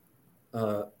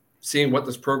seeing what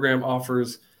this program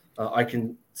offers, I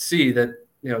can see that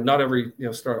not every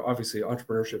start. Obviously,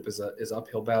 entrepreneurship is an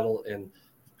uphill battle, and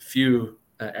few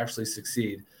actually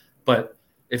succeed. But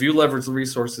if you leverage the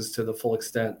resources to the full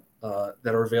extent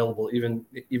that are available, even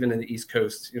in the East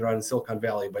Coast, not in Silicon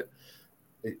Valley, but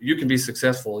you can be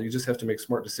successful. You just have to make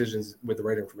smart decisions with the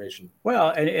right information. Well,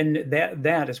 and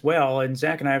that as well. And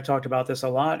Zach and I have talked about this a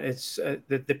lot. It's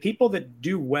the people that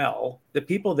do well, the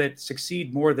people that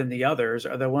succeed more than the others,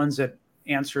 are the ones that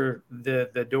answer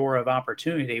the door of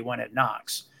opportunity when it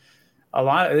knocks.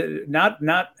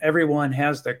 Not everyone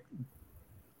has the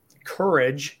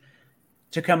courage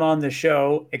to come on the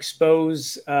show,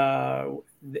 expose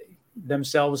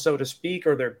themselves, so to speak,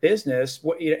 or their business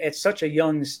at such a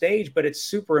young stage, but it's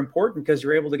super important because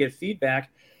you're able to get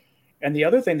feedback. And the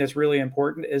other thing that's really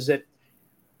important is that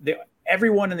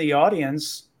everyone in the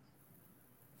audience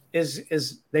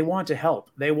is they want to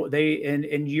help.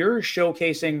 And you're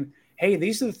showcasing, hey,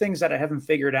 these are the things that I haven't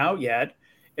figured out yet.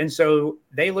 And so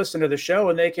they listen to the show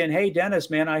and they can, hey, Dennis,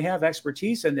 man, I have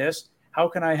expertise in this. How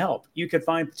can I help? You could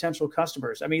find potential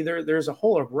customers. I mean, there's a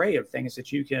whole array of things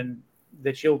that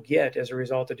you'll get as a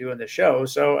result of doing the show.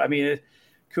 So, I mean,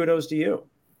 kudos to you.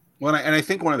 Well, and I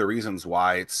think one of the reasons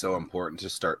why it's so important to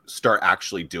start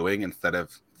actually doing instead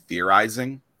of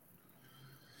theorizing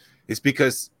is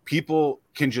because people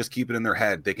can just keep it in their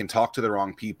head. They can talk to the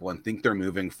wrong people and think they're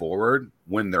moving forward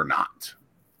when they're not,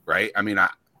 right? I mean,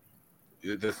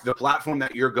 the platform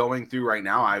that you're going through right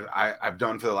now, I've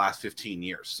done for the last 15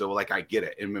 years. So like, I get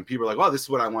it. And when people are like, "Oh, this is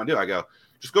what I want to do," I go,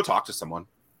 just go talk to someone.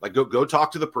 Like, go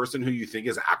talk to the person who you think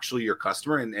is actually your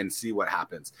customer and see what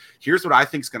happens. Here's what I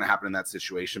think is going to happen in that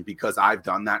situation, because I've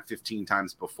done that 15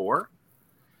 times before.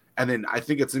 And then I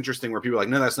think it's interesting where people are like,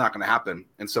 "No, that's not going to happen."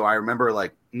 And so I remember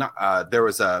there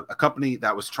was a company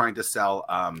that was trying to sell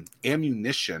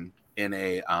ammunition in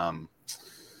a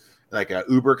like a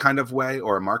Uber kind of way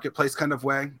or a marketplace kind of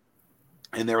way.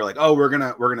 And they were like, "Oh, we're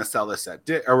gonna sell this at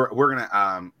or we're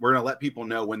gonna let people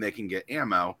know when they can get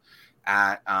ammo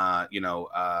at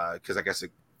because I guess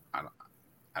I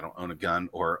don't own a gun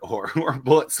or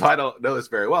bullets, so I don't know this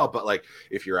very well. But like,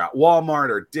 if you're at Walmart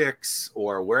or Dick's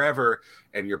or wherever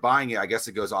and you're buying it, I guess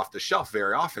it goes off the shelf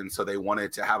very often. So they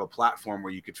wanted to have a platform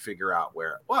where you could figure out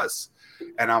where it was.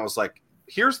 And I was like,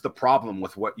 here's the problem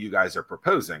with what you guys are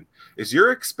proposing is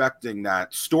you're expecting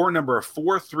that store number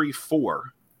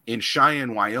 434 in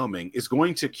Cheyenne, Wyoming is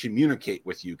going to communicate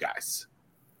with you guys.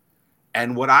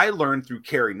 And what I learned through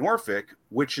Carrie Norfolk,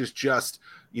 which is just,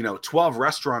 12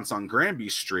 restaurants on Granby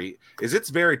Street, is it's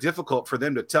very difficult for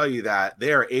them to tell you that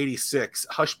there are 86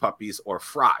 Hush Puppies or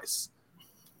Fries.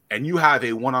 And you have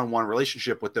a one-on-one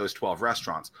relationship with those 12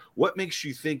 restaurants. What makes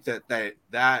you think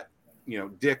that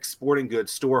Dick's Sporting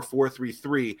Goods store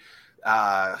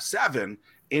 433-7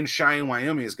 in Cheyenne,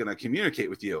 Wyoming is going to communicate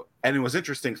with you? And it was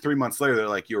interesting. 3 months later, they're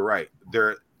like, "You're right.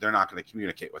 They're not going to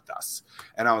communicate with us."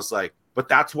 And I was like, but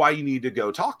that's why you need to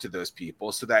go talk to those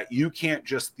people so that you can't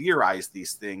just theorize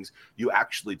these things. You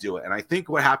actually do it. And I think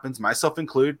what happens, myself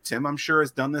included, Tim, I'm sure, has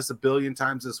done this a billion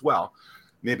times as well.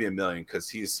 Maybe a million,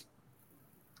 because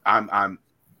I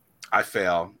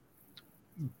fail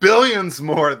billions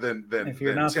more than if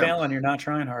you're not Tim. failing, you're not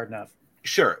trying hard enough.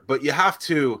 Sure. But you have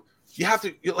to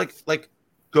like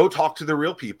go talk to the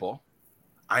real people.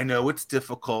 I know it's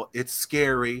difficult. It's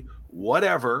scary,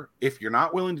 whatever. If you're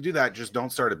not willing to do that, just don't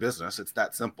start a business. It's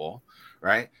that simple,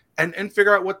 right? And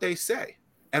figure out what they say.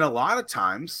 And a lot of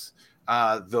times,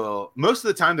 most of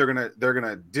the time they're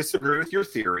gonna disagree with your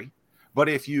theory. But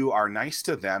if you are nice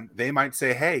to them, they might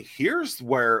say, "Hey, here's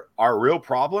where our real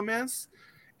problem is,"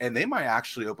 and they might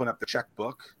actually open up the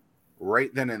checkbook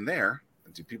right then and there.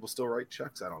 Do people still write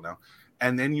checks? I don't know.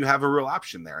 And then you have a real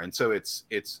option there. And so it's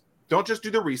don't just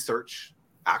do the research.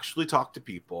 Actually talk to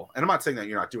people. And I'm not saying that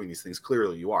you're not doing these things.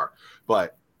 Clearly you are.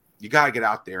 But you got to get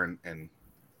out there and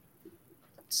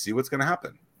see what's going to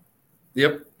happen.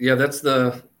 Yep. Yeah, that's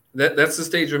the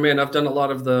stage I'm in. I've done a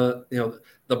lot of the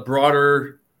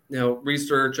broader,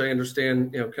 research. I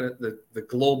understand, kind of the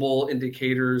global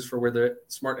indicators for where the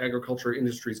smart agriculture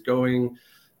industry is going.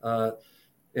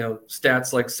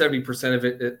 Stats like 70% of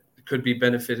it could be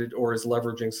benefited or is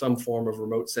leveraging some form of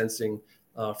remote sensing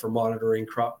for monitoring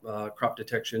crop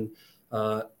detection.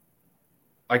 I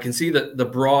can see that the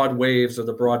broad waves or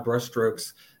the broad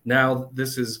brushstrokes. Now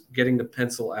this is getting the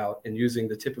pencil out and using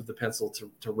the tip of the pencil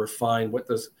to refine what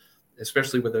those,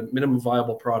 especially with a minimum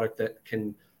viable product that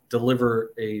can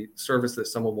deliver a service that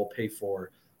someone will pay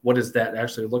for. What does that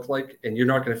actually look like? And you're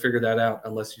not going to figure that out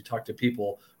unless you talk to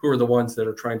people who are the ones that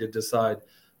are trying to decide,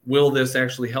 will this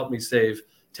actually help me save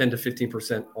 10 to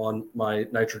 15% on my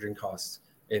nitrogen costs?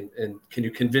 And can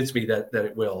you convince me that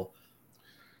it will?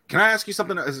 Can I ask you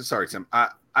something? Sorry, Tim.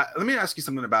 Let me ask you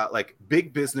something about like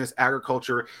big business,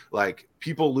 agriculture, like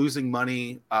people losing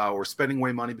money or spending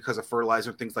away money because of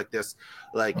fertilizer, things like this.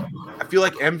 Like, I feel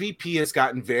like MVP has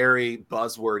gotten very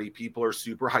buzzwordy. People are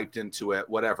super hyped into it,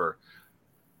 whatever.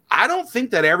 I don't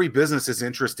think that every business is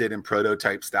interested in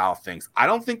prototype style things. I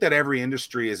don't think that every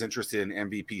industry is interested in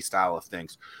MVP style of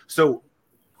things. So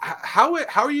how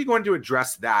are you going to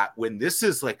address that when this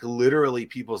is like literally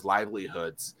people's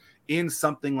livelihoods in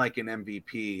something like an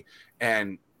MVP,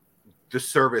 and the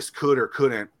service could or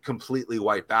couldn't completely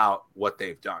wipe out what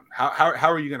they've done? How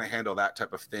are you going to handle that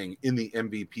type of thing in the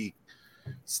MVP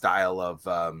style of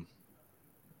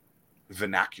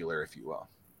vernacular, if you will?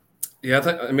 Yeah,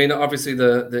 obviously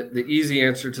the easy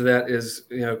answer to that is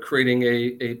creating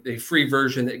a free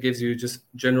version that gives you just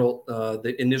general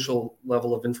the initial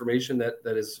level of information that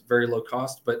is very low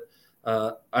cost. But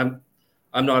I'm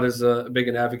not as big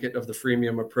an advocate of the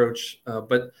freemium approach,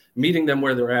 but meeting them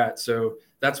where they're at. So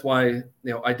that's why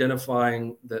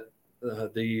identifying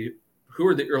the who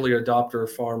are the early adopter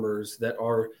farmers that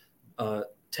are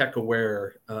tech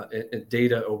aware and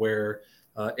data aware,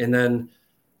 and then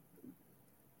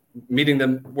meeting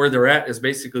them where they're at is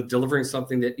basically delivering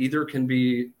something that either can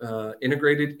be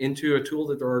integrated into a tool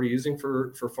that they're already using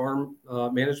for farm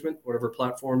management, whatever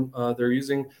platform they're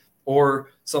using, or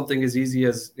something as easy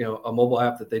as a mobile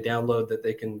app that they download that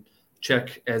they can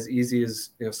check as easy as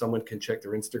someone can check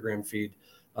their Instagram feed.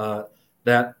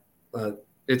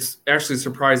 It's actually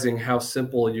surprising how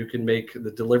simple you can make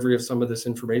the delivery of some of this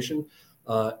information,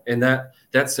 and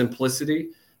that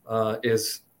simplicity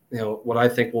is what I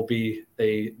think will be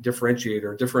a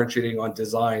differentiating on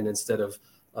design instead of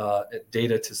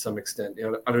data to some extent.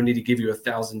 I don't need to give you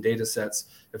 1,000 data sets.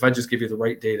 If I just give you the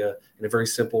right data in a very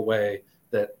simple way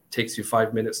that takes you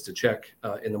 5 minutes to check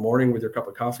in the morning with your cup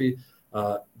of coffee,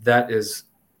 that is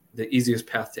the easiest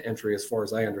path to entry as far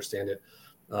as I understand it.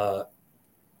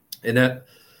 And that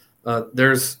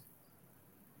there's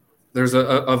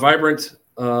a vibrant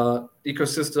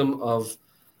ecosystem of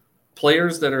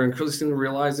players that are increasingly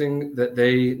realizing that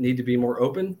they need to be more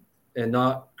open and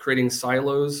not creating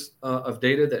silos of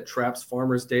data that traps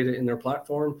farmers' data in their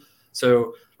platform.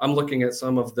 So I'm looking at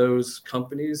some of those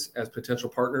companies as potential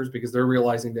partners because they're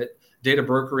realizing that data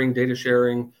brokering, data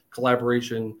sharing,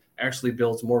 collaboration actually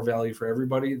builds more value for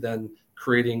everybody than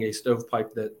creating a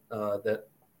stovepipe that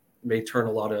may turn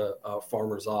a lot of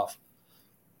farmers off.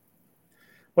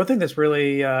 One thing that's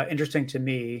really interesting to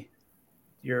me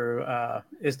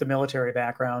is the military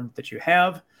background that you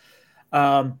have.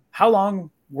 How long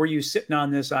were you sitting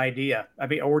on this idea? I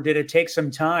mean, or did it take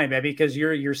some time? Because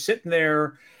you're sitting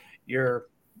there, you're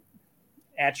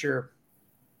at your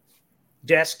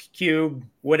desk, cube,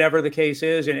 whatever the case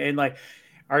is, and like,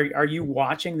 are you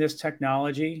watching this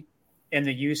technology and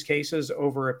the use cases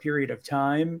over a period of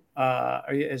time?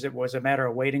 Was it a matter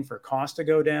of waiting for cost to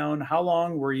go down? How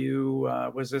long were you?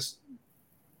 Was this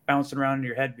bouncing around in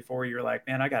your head before you were like,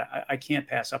 man, I can't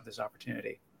pass up this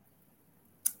opportunity?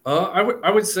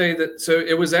 I would say that, so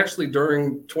it was actually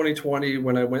during 2020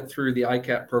 when I went through the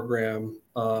ICAP program,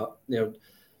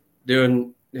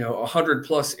 doing 100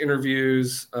 plus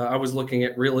interviews. I was looking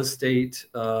at real estate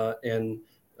and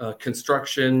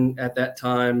construction at that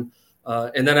time.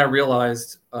 And then I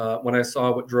realized when I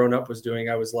saw what DroneUp was doing,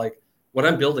 I was like, what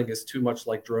I'm building is too much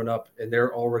like DroneUp, and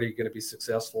they're already going to be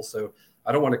successful. So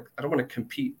I don't want to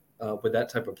compete with that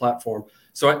type of platform.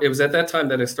 So it was at that time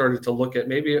that I started to look at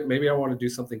maybe I want to do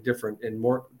something different and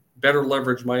better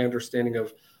leverage my understanding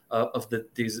of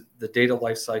the data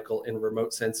life cycle in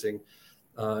remote sensing.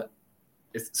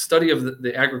 Study of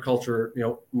the agriculture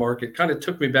market kind of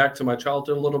took me back to my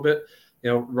childhood a little bit.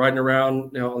 Riding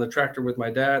around on the tractor with my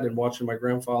dad and watching my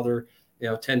grandfather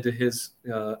tend to his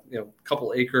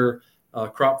couple acre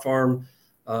crop farm.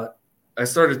 I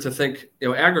started to think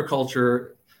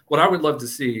agriculture. What I would love to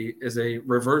see is a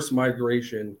reverse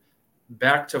migration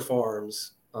back to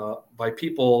farms by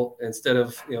people instead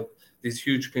of these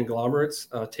huge conglomerates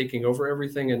taking over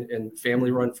everything and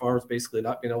family-run farms basically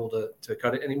not being able to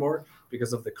cut it anymore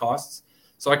because of the costs.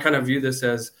 So I kind of view this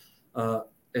as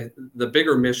the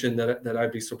bigger mission that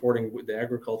I'd be supporting with the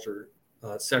agriculture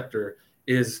sector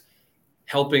is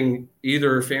helping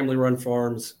either family-run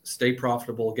farms stay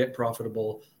profitable, get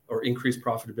profitable, or increase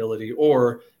profitability,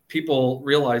 or people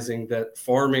realizing that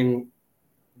farming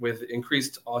with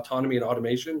increased autonomy and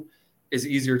automation is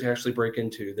easier to actually break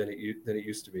into than it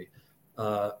used to be,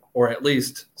 or at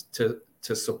least to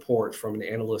support from an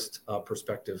analyst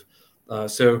perspective.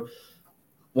 So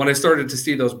when I started to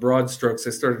see those broad strokes,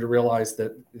 I started to realize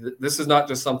that this is not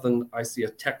just something I see a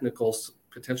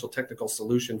potential technical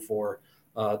solution for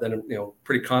that I'm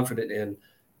pretty confident in.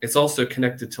 It's also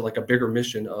connected to like a bigger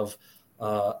mission of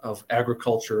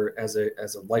agriculture as a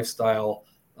lifestyle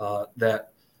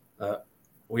that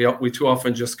we too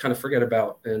often just kind of forget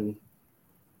about. And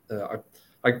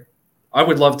I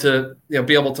would love to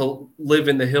be able to live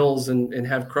in the hills and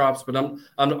have crops, but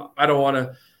I don't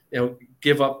want to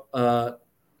give up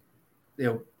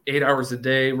 8 hours a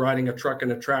day riding a truck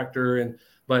and a tractor.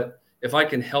 But if I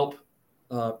can help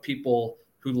people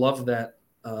who love that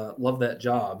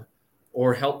job,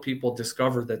 or help people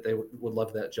discover that they would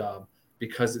love that job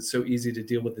because it's so easy to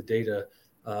deal with the data,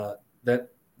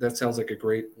 that sounds like a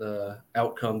great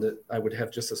outcome that I would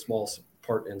have just a small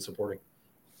part in supporting.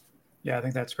 Yeah, I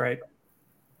think that's great.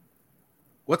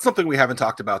 What's something we haven't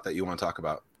talked about that you want to talk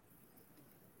about?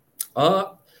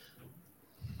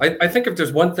 I think if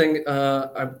there's one thing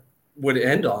I would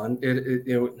end on,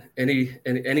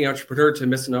 any entrepreneur to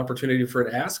miss an opportunity for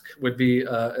an ask would be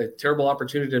a terrible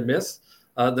opportunity to miss.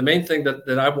 The main thing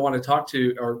that I want to talk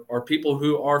to are people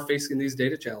who are facing these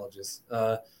data challenges.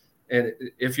 And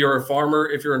if you're a farmer,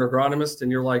 if you're an agronomist,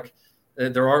 and you're like,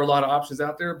 there are a lot of options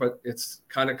out there, but it's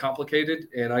kind of complicated,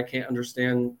 and I can't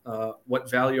understand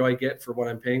what value I get for what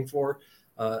I'm paying for.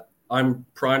 I'm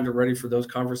primed and ready for those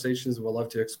conversations, and we'll love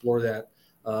to explore that.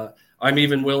 I'm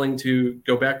even willing to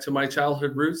go back to my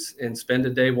childhood roots and spend a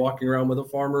day walking around with a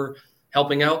farmer,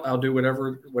 helping out. I'll do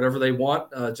whatever they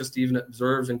want, just to even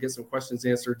observe and get some questions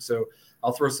answered. So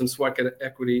I'll throw some sweat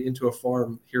equity into a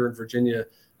farm here in Virginia,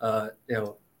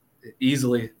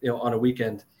 easily, on a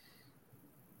weekend.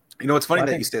 It's funny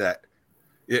that you say that.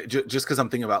 Just because I'm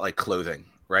thinking about like clothing,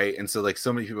 right? And so like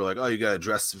so many people are like, oh, you got to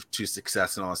dress to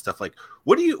success and all that stuff. Like,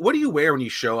 what do you wear when you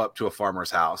show up to a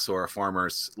farmer's house or a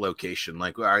farmer's location?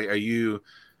 Like, are you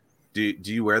do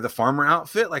you wear the farmer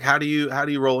outfit? Like, how do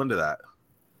you roll into that?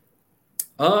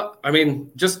 I mean,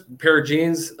 just a pair of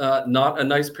jeans, not a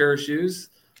nice pair of shoes,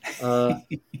 and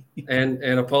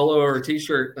a polo or a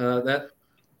t-shirt.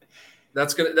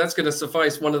 That's gonna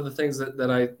suffice. One of the things that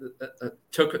I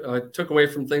took away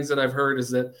from things that I've heard is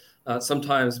that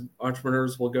sometimes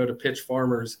entrepreneurs will go to pitch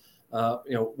farmers,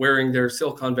 wearing their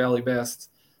Silicon Valley best,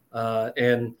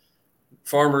 and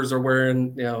farmers are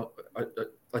wearing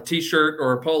a t-shirt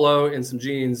or a polo and some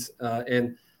jeans,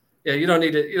 and yeah, you don't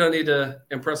need to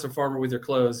impress a farmer with your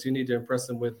clothes. You need to impress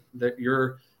them with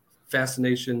your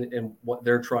fascination and what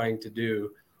they're trying to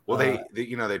do. Well,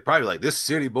 they'd probably like, this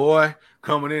city boy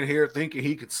coming in here thinking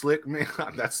he could slick me.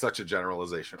 That's such a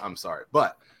generalization. I'm sorry,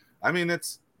 but I mean,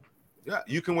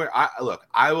 you can wear.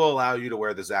 I will allow you to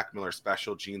wear the Zach Miller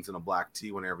Special jeans and a black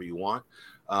tee whenever you want.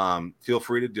 Feel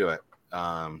free to do it.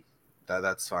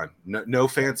 That's fine. No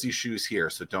fancy shoes here,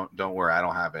 so don't worry. I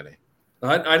don't have any.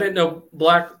 I didn't know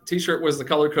black t-shirt was the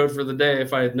color code for the day.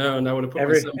 If I had known, I would have put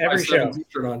my 757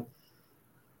 t-shirt on.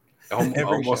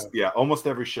 Almost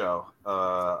every show,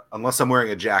 unless I'm wearing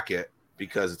a jacket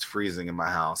because it's freezing in my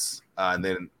house, and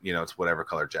then it's whatever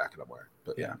color jacket I'm wearing.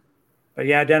 But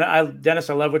yeah,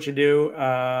 Dennis, I love what you do.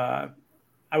 I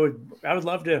would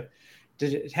love to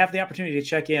have the opportunity to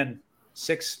check in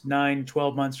 6, 9,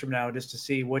 12 months from now, just to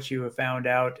see what you have found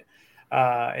out,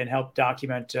 and help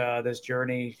document this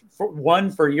journey,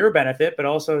 for your benefit, but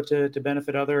also to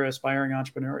benefit other aspiring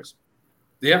entrepreneurs.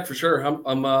 Yeah, for sure.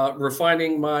 I'm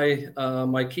refining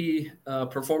my key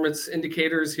performance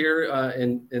indicators here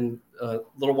in a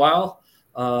little while,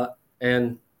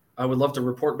 and I would love to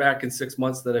report back in 6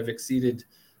 months that I've exceeded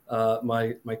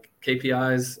my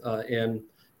KPIs, and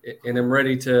I'm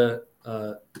ready to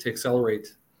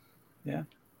accelerate. Yeah,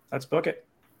 let's book it.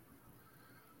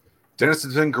 Dennis,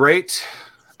 it's been great.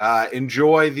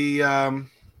 Enjoy the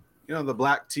the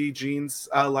black tee jeans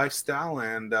lifestyle,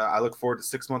 and I look forward to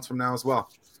 6 months from now as well.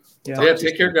 Yeah,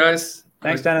 take care, guys.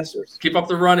 Thanks, Dennis. Keep up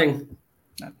the running.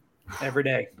 Every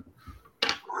day.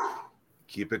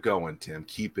 Keep it going, Tim.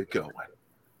 Keep it going.